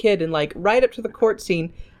remember being a kid and like right up to the court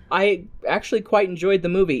scene, I actually quite enjoyed the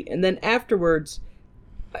movie. And then afterwards,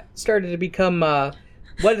 it started to become,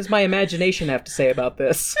 what does my imagination have to say about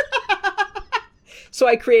this? So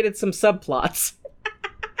I created some subplots.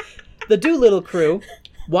 The Doolittle crew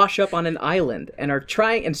wash up on an island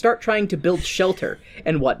and start trying to build shelter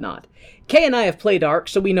and whatnot. Kay and I have played Ark,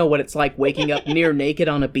 so we know what it's like waking up near naked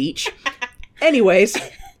on a beach. Anyways,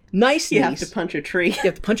 nice niece. You have to punch a tree. You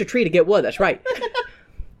have to punch a tree to get wood, that's right.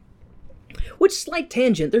 Which, slight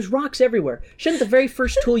tangent, there's rocks everywhere. Shouldn't the very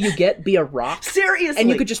first tool you get be a rock? Seriously! And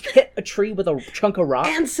you could just hit a tree with a chunk of rock?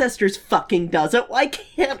 Ancestors fucking does it, why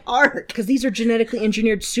can't Ark? Because these are genetically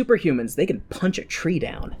engineered superhumans. They can punch a tree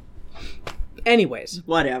down. Anyways.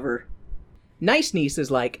 Whatever. Nice niece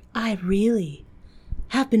is like, I really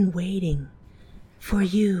have been waiting for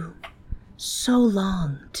you so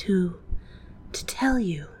long to tell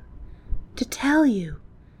you. To tell you.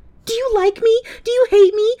 Do you like me? Do you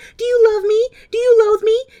hate me? Do you love me? Do you loathe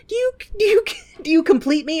me? Do you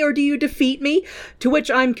complete me or do you defeat me? To which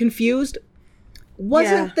I'm confused.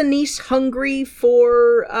 Wasn't the niece hungry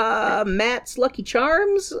for Matt's Lucky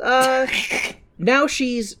Charms? Now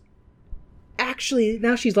she's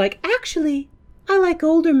like, actually, I like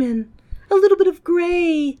older men. A little bit of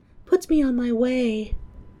gray puts me on my way.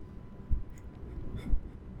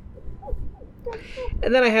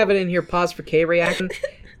 And then I have it in here, pause for Kay reaction.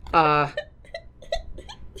 Because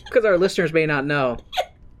our listeners may not know,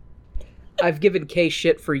 I've given Kay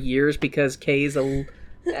shit for years because Kay has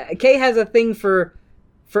a thing for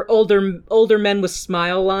older men with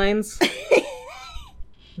smile lines.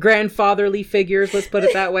 Grandfatherly figures, let's put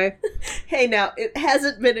it that way. Hey, now it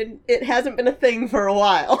hasn't been a thing for a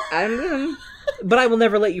while. But I will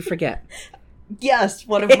never let you forget. Yes,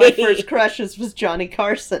 one of my first crushes was Johnny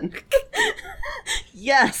Carson.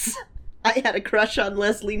 Yes, I had a crush on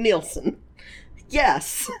Leslie Nielsen.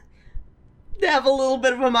 Yes, I have a little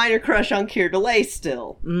bit of a minor crush on Keir Dullea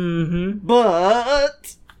still. Mm-hmm.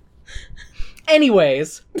 But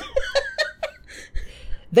anyways,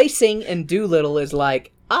 they sing and Doolittle is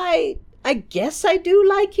like, I guess I do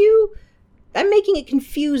like you. I'm making it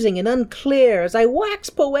confusing and unclear as I wax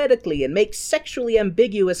poetically and make sexually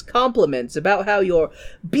ambiguous compliments about how you're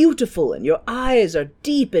beautiful and your eyes are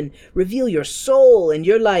deep and reveal your soul and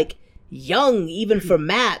you're like young even for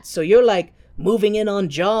Matt, so you're like moving in on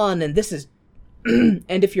John and this is and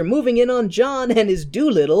if you're moving in on John and his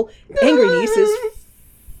Doolittle, Angry Niece is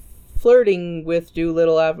flirting with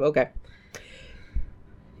Doolittle after. Okay.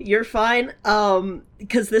 You're fine,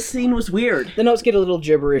 because this scene was weird. The notes get a little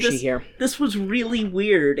gibberishy here. This was really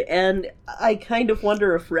weird, and I kind of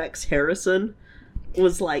wonder if Rex Harrison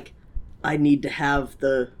was like, I need to have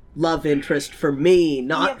the love interest for me,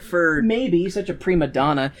 not for... Maybe, such a prima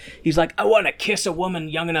donna. He's like, I want to kiss a woman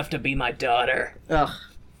young enough to be my daughter. Ugh.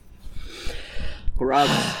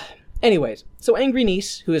 Gross. Anyways, so Angry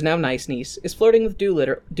Niece, who is now Nice Niece, is flirting with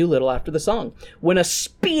Doolittle after the song, when a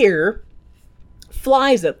spear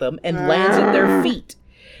flies at them and lands at their feet.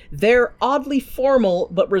 Their oddly formal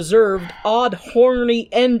but reserved, odd horny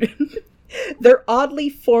energy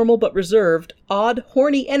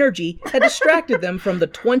had distracted them from the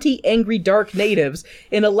 20 angry dark natives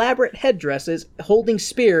in elaborate headdresses holding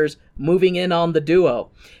spears moving in on the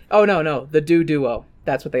duo. Oh no, the duo.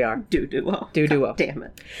 That's what they are. Duo. Damn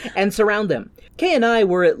it. And surround them. Kay and I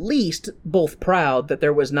were at least both proud that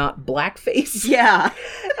there was not blackface. Yeah.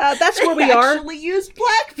 That's where we are. They actually used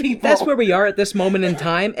black people. That's where we are at this moment in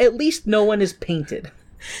time. At least no one is painted.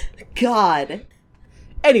 God.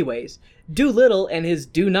 Anyways, Doolittle and his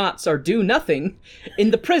do-nots are do-nothing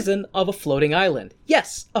in the prison of a floating island.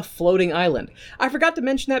 Yes, a floating island. I forgot to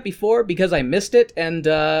mention that before because I missed it, and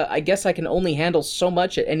I guess I can only handle so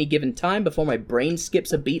much at any given time before my brain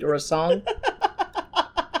skips a beat or a song.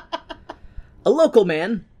 A local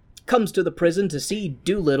man comes to the prison to see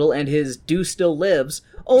Doolittle and his Do Still Lives,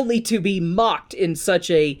 only to be mocked in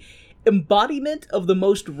such a embodiment of the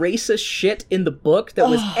most racist shit in the book that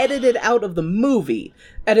was edited out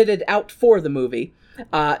for the movie.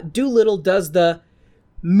 Doolittle does the,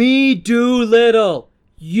 "Me Doolittle,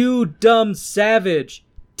 you dumb savage,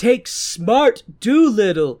 take smart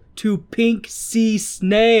Doolittle to Pink Sea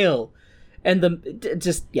Snail." And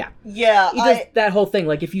yeah. Yeah, he does that whole thing,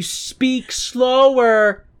 like, if you speak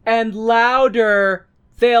slower and louder,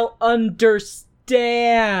 they'll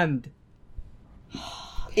understand.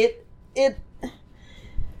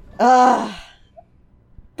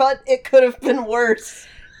 But it could have been worse.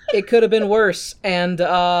 It could have been worse. And,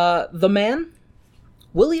 the man?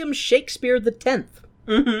 William Shakespeare the 10th.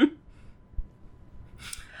 Mm-hmm.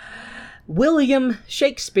 William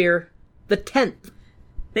Shakespeare the 10th.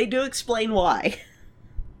 They do explain why.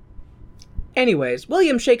 Anyways,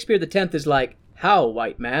 William Shakespeare the 10th is like, "How,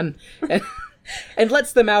 white man?" and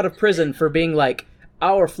lets them out of prison for being like,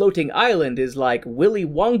 "Our floating island is like Willy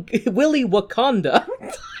Wakanda."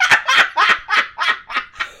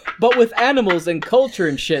 But with animals and culture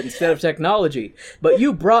and shit instead of technology. But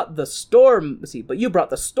you brought the storm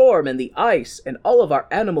and the ice, and all of our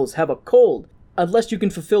animals have a cold. Unless you can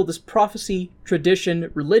fulfill this prophecy,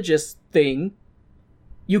 tradition, religious thing,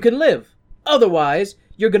 you can live. Otherwise,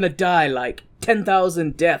 you're gonna die like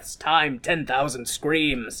 10,000 deaths time 10,000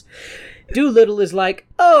 screams. Doolittle is like,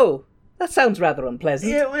 "Oh, that sounds rather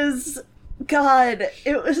unpleasant." It was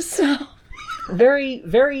so... Very,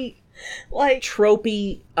 very, like,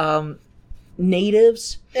 tropey,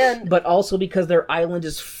 natives. And... But also because their island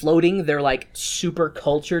is floating, they're, like, super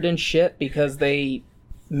cultured and shit because they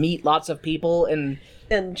meet lots of people and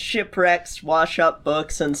shipwrecks wash up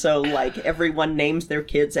books, and so, like, everyone names their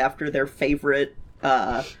kids after their favorite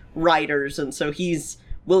writers, and so he's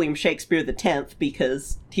William Shakespeare the 10th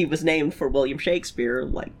because he was named for William Shakespeare,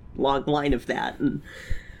 like, long line of that. And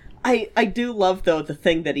I do love, though, the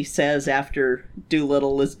thing that he says after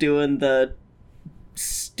Doolittle is doing the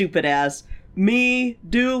stupid-ass, me,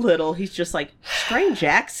 Doolittle. He's just like, strange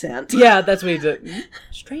accent. Yeah, that's what he did.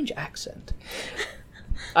 Strange accent.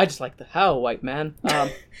 I just like the how, white man.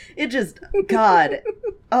 It just, God.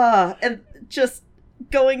 And just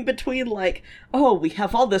going between, like, oh, we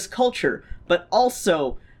have all this culture, but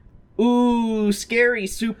also, ooh, scary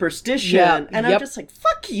superstition. Yeah, and I'm just like,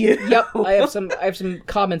 fuck you. Yep, I have some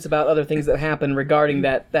comments about other things that happen regarding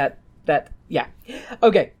that, yeah.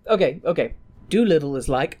 Okay. Doolittle is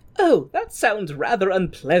like, oh, that sounds rather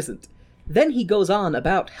unpleasant. Then he goes on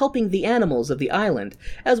about helping the animals of the island,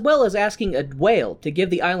 as well as asking a whale to give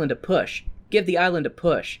the island a push. Give the island a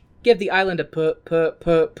push. Give the island a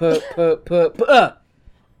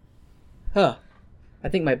I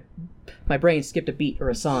think my brain skipped a beat or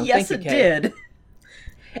a song. Yes, Thank you, it Kay. did.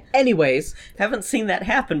 Anyways, Haven't seen that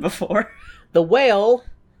happen before. the whale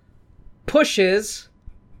pushes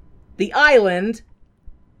the island,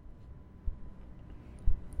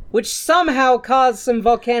 which somehow caused some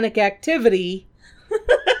volcanic activity.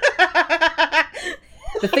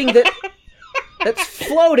 The thing that's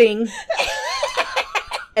floating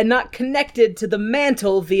and not connected to the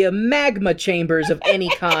mantle via magma chambers of any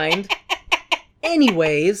kind.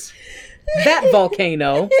 Anyways, that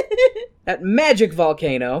volcano, that magic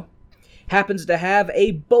volcano, happens to have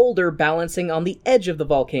a boulder balancing on the edge of the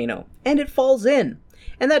volcano, and it falls in.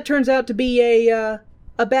 And that turns out to be a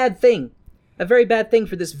bad thing. A very bad thing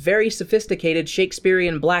for this very sophisticated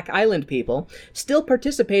Shakespearean Black Island people, still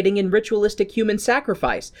participating in ritualistic human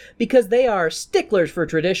sacrifice, because they are sticklers for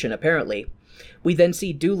tradition, apparently. We then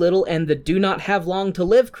see Doolittle and the Do Not Have Long to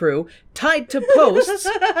Live crew tied to posts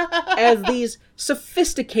as these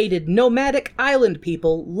sophisticated nomadic island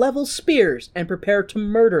people level spears and prepare to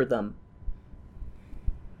murder them.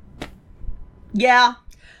 Yeah.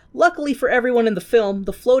 Luckily for everyone in the film,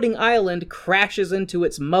 the floating island crashes into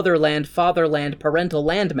its motherland, fatherland, parental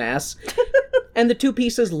landmass, and the two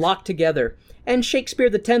pieces lock together. And Shakespeare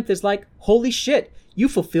the 10th is like, holy shit, you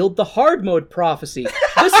fulfilled the hard mode prophecy.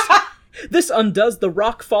 This undoes the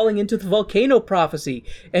rock falling into the volcano prophecy,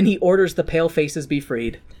 and he orders the pale faces be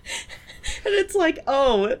freed. And it's like,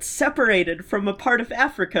 oh, it's separated from a part of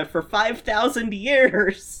Africa for 5,000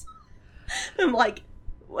 years. I'm like,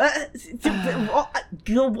 what?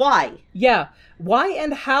 Why? Yeah, why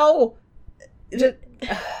and how?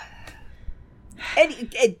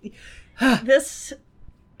 This,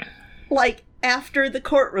 like, after the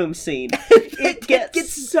courtroom scene, it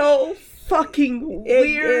gets so fucking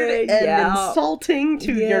weird and insulting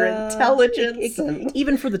to your intelligence.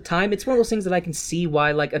 Even for the time, it's one of those things that I can see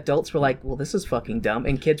why, like, adults were like, well, this is fucking dumb,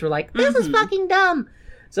 and kids were like, this is fucking dumb.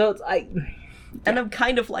 So it's and I'm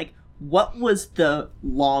kind of like, what was the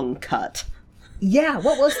long cut? Yeah,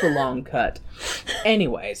 what was the long cut?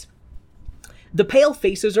 Anyways, the pale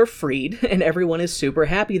faces are freed, and everyone is super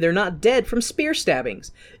happy they're not dead from spear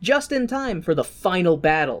stabbings. Just in time for the final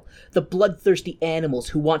battle. The bloodthirsty animals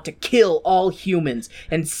who want to kill all humans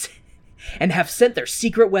and have sent their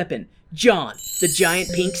secret weapon, John, the giant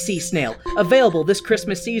pink sea snail, available this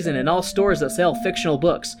Christmas season in all stores that sell fictional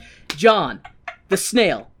books. John, the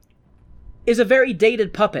snail, is a very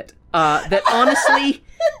dated puppet. That honestly,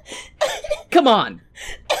 come on,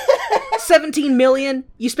 17 million?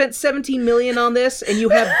 You spent 17 million on this, and you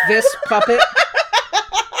have this puppet?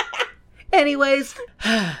 Anyways,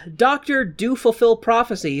 Dr. Do Fulfill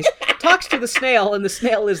Prophecies talks to the snail, and the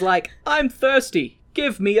snail is like, I'm thirsty,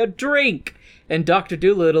 give me a drink. And Dr.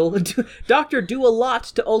 Doolittle, Dr. Do a lot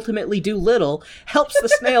to ultimately do little, helps the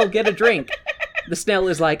snail get a drink. The snail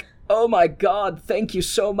is like, oh my god, thank you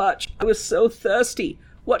so much. I was so thirsty.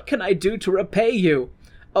 What can I do to repay you?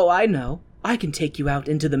 Oh, I know. I can take you out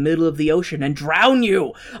into the middle of the ocean and drown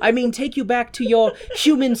you. I mean, take you back to your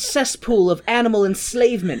human cesspool of animal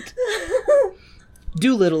enslavement.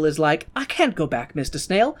 Doolittle is like, I can't go back, Mr.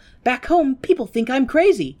 Snail. Back home, people think I'm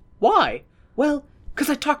crazy. Why? Well,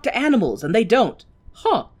 'cause I talk to animals and they don't.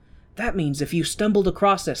 Huh. That means if you stumbled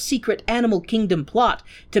across a secret animal kingdom plot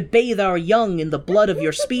to bathe our young in the blood of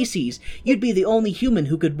your species, you'd be the only human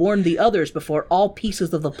who could warn the others before all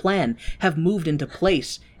pieces of the plan have moved into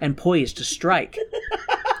place and poised to strike.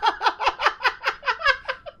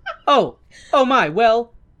 Oh my,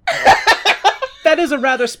 well, that is a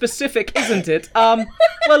rather specific, isn't it? Well,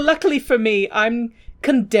 luckily for me, I'm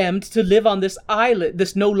condemned to live on this island,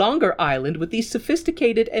 this no longer island, with these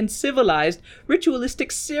sophisticated and civilized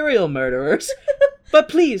ritualistic serial murderers. But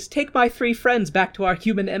please, take my 3 friends back to our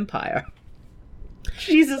human empire.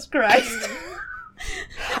 Jesus Christ.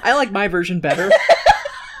 I like my version better.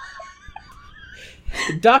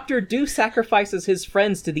 Dr. Do sacrifices his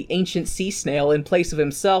friends to the ancient sea snail in place of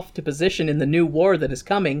himself to position in the new war that is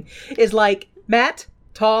coming, is like, Matt,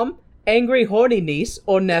 Tom, angry horny niece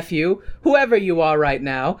or nephew, whoever you are right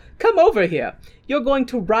now, come over here. You're going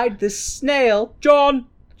to ride this snail,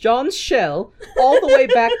 John's shell, all the way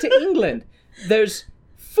back to England. There's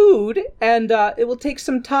food, and it will take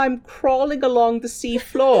some time crawling along the sea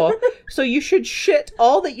floor, so you should shit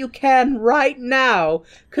all that you can right now,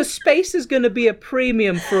 because space is going to be a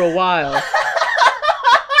premium for a while.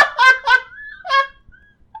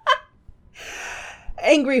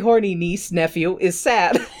 Angry, horny niece, nephew, is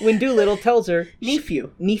sad when Doolittle tells her...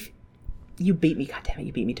 Nephew. You beat me, goddammit,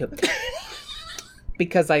 you beat me too.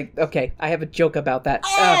 Because I have a joke about that.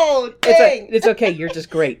 Oh, dang! It's okay, you're just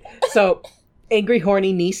great. So... Angry,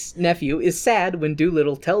 horny niece, nephew is sad when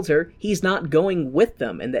Doolittle tells her he's not going with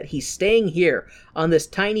them and that he's staying here on this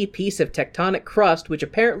tiny piece of tectonic crust, which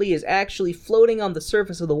apparently is actually floating on the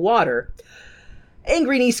surface of the water.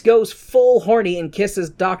 Angry niece goes full horny and kisses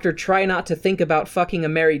Dr. Try Not to Think About Fucking a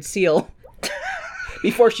Married Seal.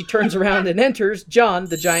 Before she turns around and enters John,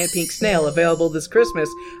 the giant pink snail, available this Christmas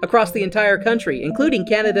across the entire country, including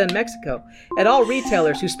Canada and Mexico, at all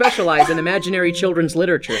retailers who specialize in imaginary children's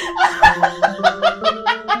literature.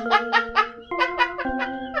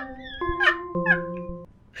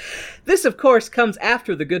 This, of course, comes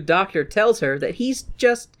after the good doctor tells her that he's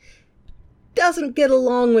just doesn't get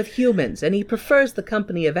along with humans, and he prefers the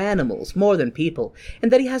company of animals more than people,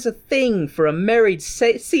 and that he has a thing for a married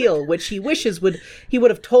seal, which he wishes he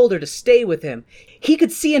would have told her to stay with him. He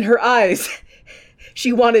could see in her eyes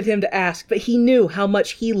she wanted him to ask, but he knew how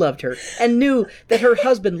much he loved her, and knew that her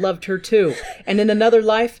husband loved her too, and in another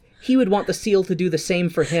life, he would want the seal to do the same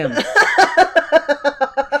for him.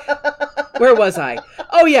 Where was I?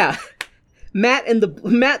 Oh yeah! Matt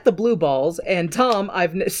the Blue Balls, and Tom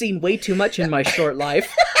I've seen way too much in my short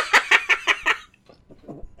life.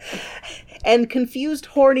 And confused,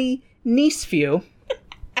 horny Nieceview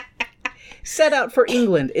set out for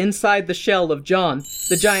England inside the shell of John,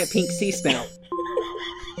 the giant pink sea snail.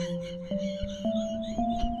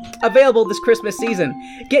 Available this Christmas season.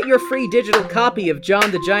 Get your free digital copy of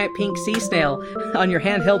John the Giant Pink Sea Snail on your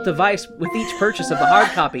handheld device with each purchase of the hard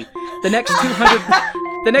copy. The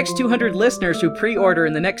next 200 listeners who pre-order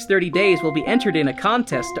in the next 30 days will be entered in a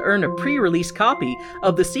contest to earn a pre-release copy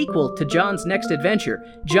of the sequel to John's next adventure,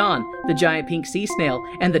 John the Giant Pink Sea Snail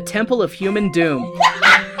and the Temple of Human Doom.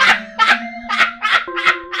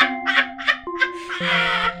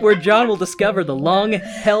 Where John will discover the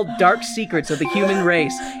long-held dark secrets of the human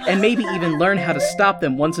race, and maybe even learn how to stop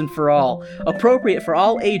them once and for all. Appropriate for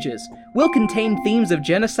all ages. Will contain themes of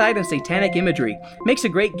genocide and satanic imagery. Makes a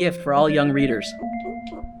great gift for all young readers.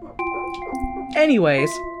 Anyways,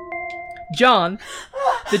 John,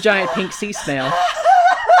 the giant pink sea snail,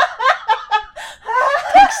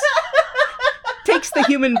 takes the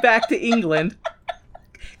human back to England,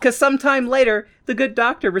 because sometime later, the good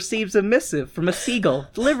doctor receives a missive from a seagull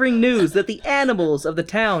delivering news that the animals of the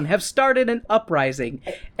town have started an uprising,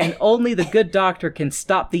 and only the good doctor can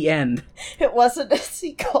stop the end. It wasn't a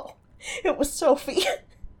seagull. It was Sophie.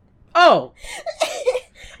 Oh!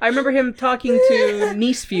 I remember him talking to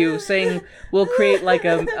Nieceview, saying we'll create like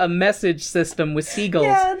a message system with seagulls.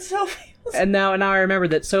 Yeah, and Sophie was... And now I remember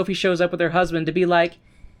that Sophie shows up with her husband to be like,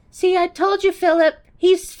 "See, I told you, Philip.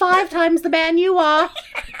 He's 5 times the man you are.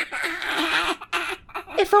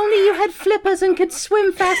 If only you had flippers and could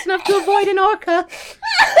swim fast enough to avoid an orca.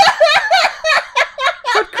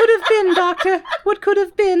 What could have been, Doctor? What could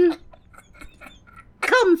have been?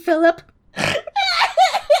 Come, Philip."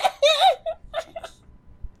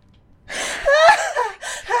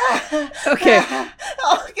 Okay.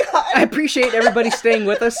 Oh, God. I appreciate everybody staying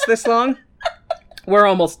with us this long. We're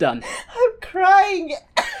almost done. I'm crying.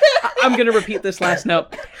 I'm gonna repeat this last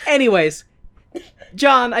note. Anyways,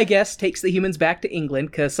 John, I guess, takes the humans back to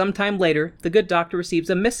England, because sometime later, the good doctor receives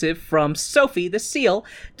a missive from Sophie the seal,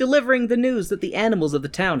 delivering the news that the animals of the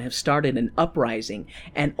town have started an uprising,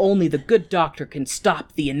 and only the good doctor can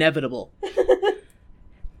stop the inevitable.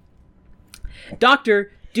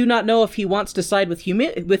 Doctor, do not know if he wants to side with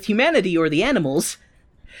humanity or the animals,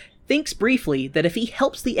 thinks briefly that if he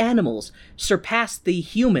helps the animals surpass the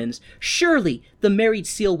humans, surely the married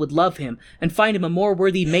seal would love him and find him a more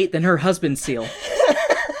worthy mate than her husband seal.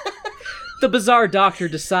 The bizarre doctor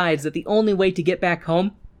decides that the only way to get back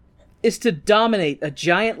home is to dominate a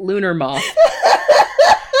giant lunar moth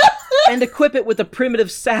and equip it with a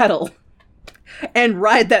primitive saddle and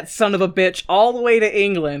ride that son of a bitch all the way to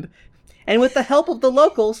England. And with the help of the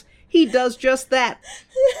locals, he does just that.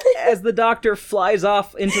 As the Doctor flies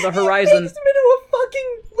off into the horizon. Makes him into a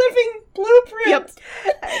fucking living blueprint. Yep.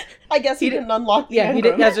 I guess he didn't unlock the Ingram. He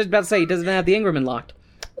didn't. I was just about to say, he doesn't have the Ingram unlocked.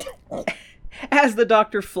 As the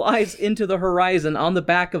Doctor flies into the horizon on the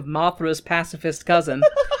back of Mothra's pacifist cousin,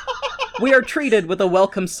 we are treated with a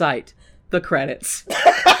welcome sight. The credits.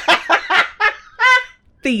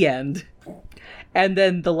 The end. And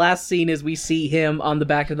then the last scene is we see him on the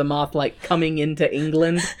back of the moth, like, coming into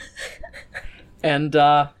England. And,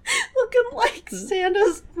 looking like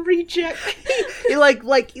Santa's reject. he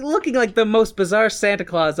looking like the most bizarre Santa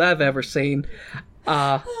Claus I've ever seen.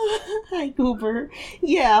 Hi, Goober.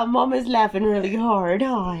 Yeah, Mom is laughing really hard.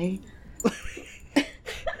 Hi.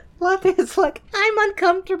 It's like, I'm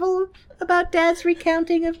uncomfortable about Dad's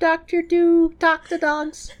recounting of Dr. Do Talk to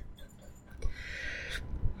Dogs.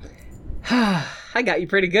 I got you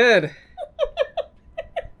pretty good.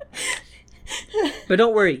 But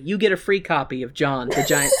don't worry, you get a free copy of John, the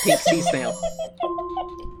Giant Pink Sea Snail.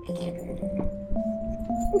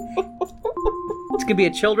 It's gonna be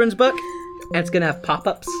a children's book, and it's gonna have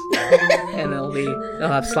pop-ups, and it'll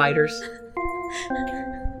have sliders.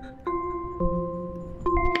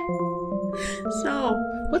 So,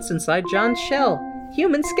 what's inside John's shell?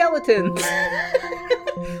 Human skeletons.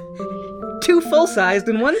 2 full-sized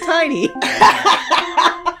and 1 tiny.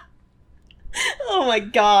 oh my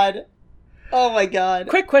god. Oh my god.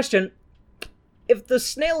 Quick question. If the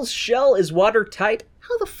snail's shell is watertight,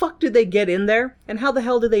 how the fuck do they get in there? And how the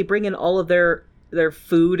hell do they bring in all of their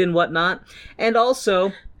food and whatnot? And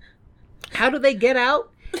also, how do they get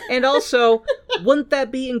out? And also, wouldn't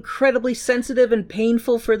that be incredibly sensitive and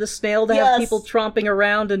painful for the snail to have people tromping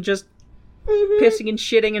around and just pissing and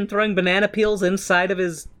shitting and throwing banana peels inside of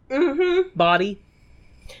his body?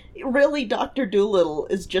 Really, Dr. Dolittle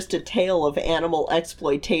is just a tale of animal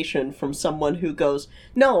exploitation from someone who goes,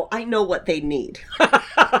 no, I know what they need.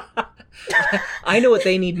 I know what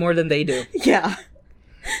they need more than they do. Yeah.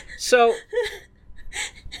 So,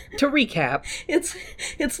 to recap,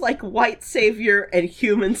 it's like white savior and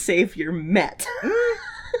human savior met.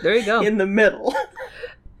 There you go. In the middle.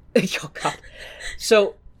 Oh, God.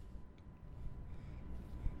 So,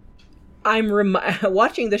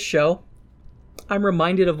 watching this show, I'm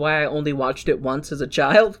reminded of why I only watched it once as a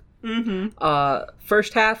child.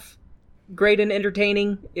 First half, great and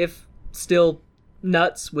entertaining, if still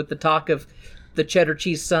nuts, with the talk of the cheddar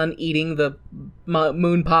cheese son eating the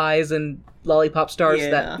moon pies and lollipop stars,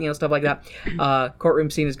 stuff like that. Courtroom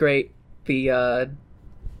scene is great. The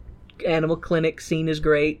animal clinic scene is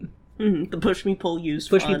great. The push me pull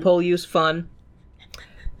use fun.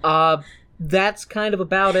 That's kind of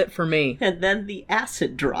about it for me. And then the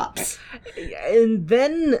acid drops. And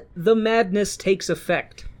then the madness takes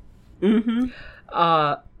effect.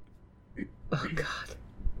 Oh, God.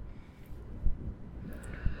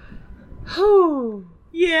 Oh,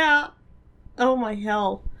 yeah. Oh, my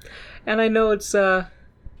hell. And I know I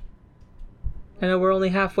know we're only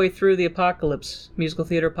halfway through the apocalypse, musical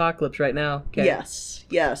theater apocalypse right now. Okay?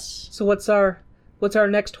 Yes. So what's our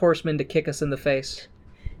next horseman to kick us in the face?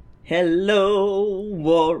 Hello,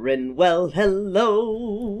 Warren. Well, hello,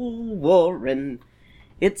 Warren.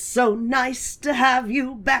 It's so nice to have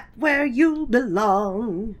you back where you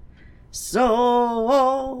belong.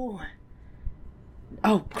 So...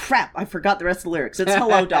 Oh, crap. I forgot the rest of the lyrics. It's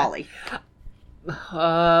Hello, Dolly.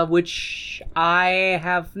 Which I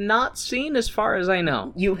have not seen as far as I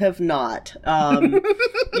know. You have not.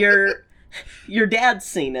 Your dad's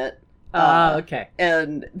seen it. Okay.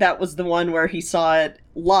 And that was the one where he saw it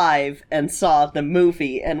live and saw the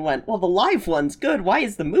movie and went, well, the live one's good. Why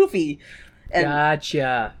is the movie? And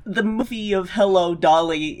gotcha. The movie of Hello,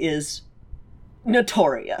 Dolly is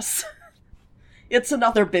notorious. It's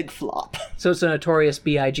another big flop. So it's a notorious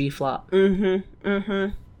B.I.G. flop. It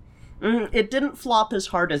didn't flop as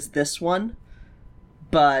hard as this one,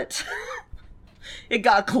 but it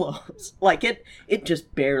got close. Like, it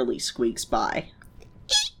just barely squeaks by.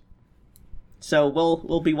 So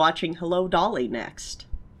we'll be watching Hello, Dolly next.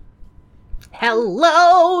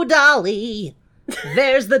 Hello, Dolly.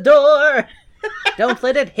 There's the door. Don't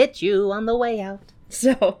let it hit you on the way out.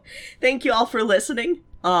 So, thank you all for listening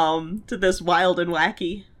to this wild and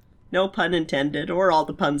wacky, no pun intended, or all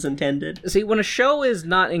the puns intended. See, when a show is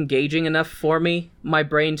not engaging enough for me, my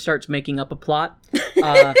brain starts making up a plot.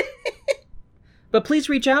 But please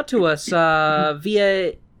reach out to us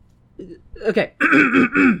via... Okay.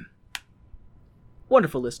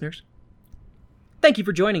 Wonderful listeners. thank you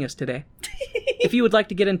for joining us today. If you would like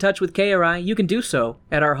to get in touch with Kay or I, you can do so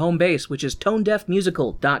at our home base, which is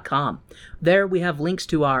tonedeafmusical.com. There we have links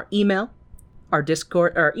to our email, our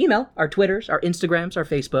Discord, our Twitters, our Instagrams, our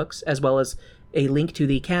Facebooks, as well as a link to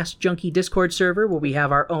the Cast Junkie Discord server where we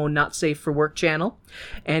have our own Not Safe for Work channel.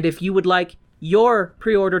 And if you would like your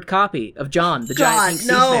pre-ordered copy of John, the Giant Pink Sea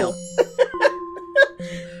Snail,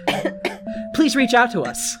 please reach out to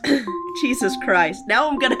us. Jesus Christ. Now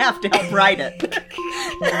I'm gonna have to help write it.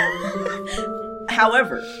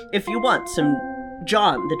 However, if you want some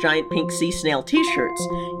John, the Giant Pink Sea Snail t-shirts,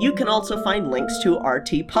 you can also find links to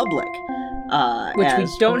RT Public. We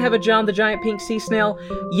don't have a John, the Giant Pink Sea Snail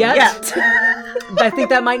yet. I think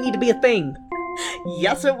that might need to be a thing.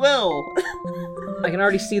 Yes, it will. I can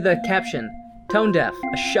already see the caption. Tone Deaf,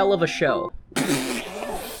 a shell of a show. Jesus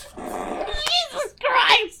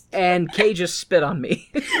Christ! And Kay just spit on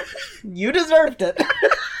me. You deserved it.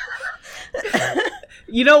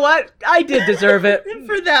 You know what? I did deserve it.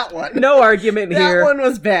 For that one. No argument here. That one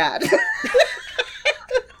was bad.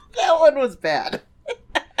 That one was bad.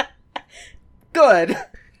 Good,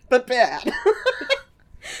 but bad.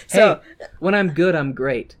 Hey, when I'm good, I'm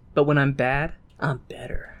great. But when I'm bad, I'm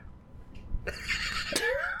better.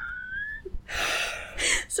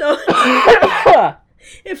 So,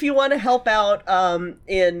 if you want to help out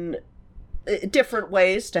in different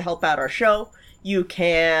ways to help out our show, you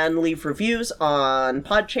can leave reviews on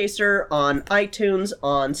Podchaser, on iTunes,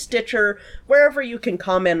 on Stitcher, wherever you can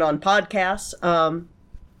comment on podcasts.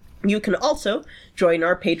 You can also join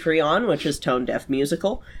our Patreon, which is Tone Deaf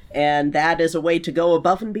Musical, and that is a way to go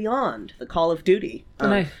above and beyond the Call of Duty.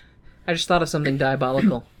 And I just thought of something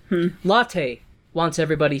diabolical. Latte wants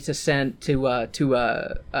everybody to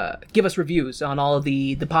give us reviews on all of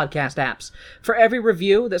the podcast apps. For every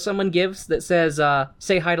review that someone gives that says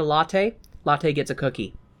 "say hi to Latte," Latte gets a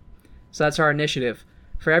cookie. So that's our initiative.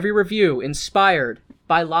 For every review inspired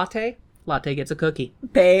by Latte, Latte gets a cookie.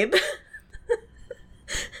 Babe.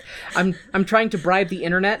 I'm trying to bribe the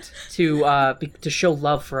internet to show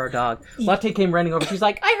love for our dog. Latte came running over. She's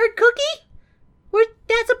like, "I heard cookie.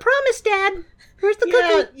 That's a promise, Dad. Where's the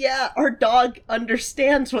cookie?" Yeah, our dog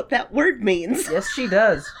understands what that word means. Yes, she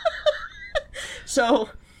does. So,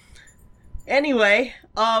 anyway,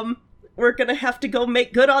 we're gonna have to go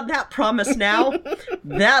make good on that promise now.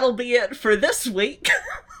 That'll be it for this week.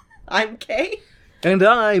 I'm Kay. And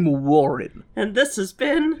I'm Warren. And this has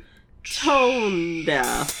been Tone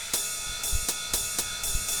Deaf.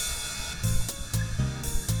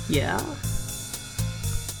 Yeah?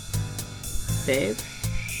 Babe?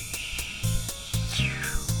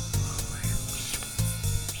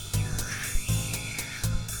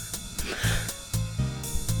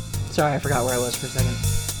 Sorry, I forgot where I was for a second.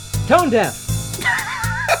 Tone Deaf!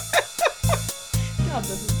 God,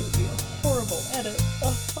 this is gonna be a horrible edit.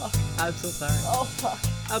 Oh, fuck. I'm so sorry. Oh, fuck.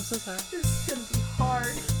 I'm so sorry. This is gonna be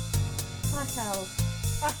hard.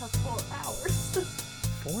 I have 4 hours.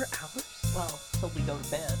 4 hours? Well, till we go to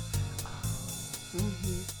bed.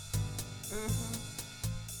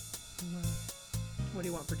 What do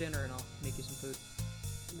you want for dinner, and I'll make you some food?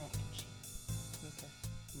 Mac and cheese.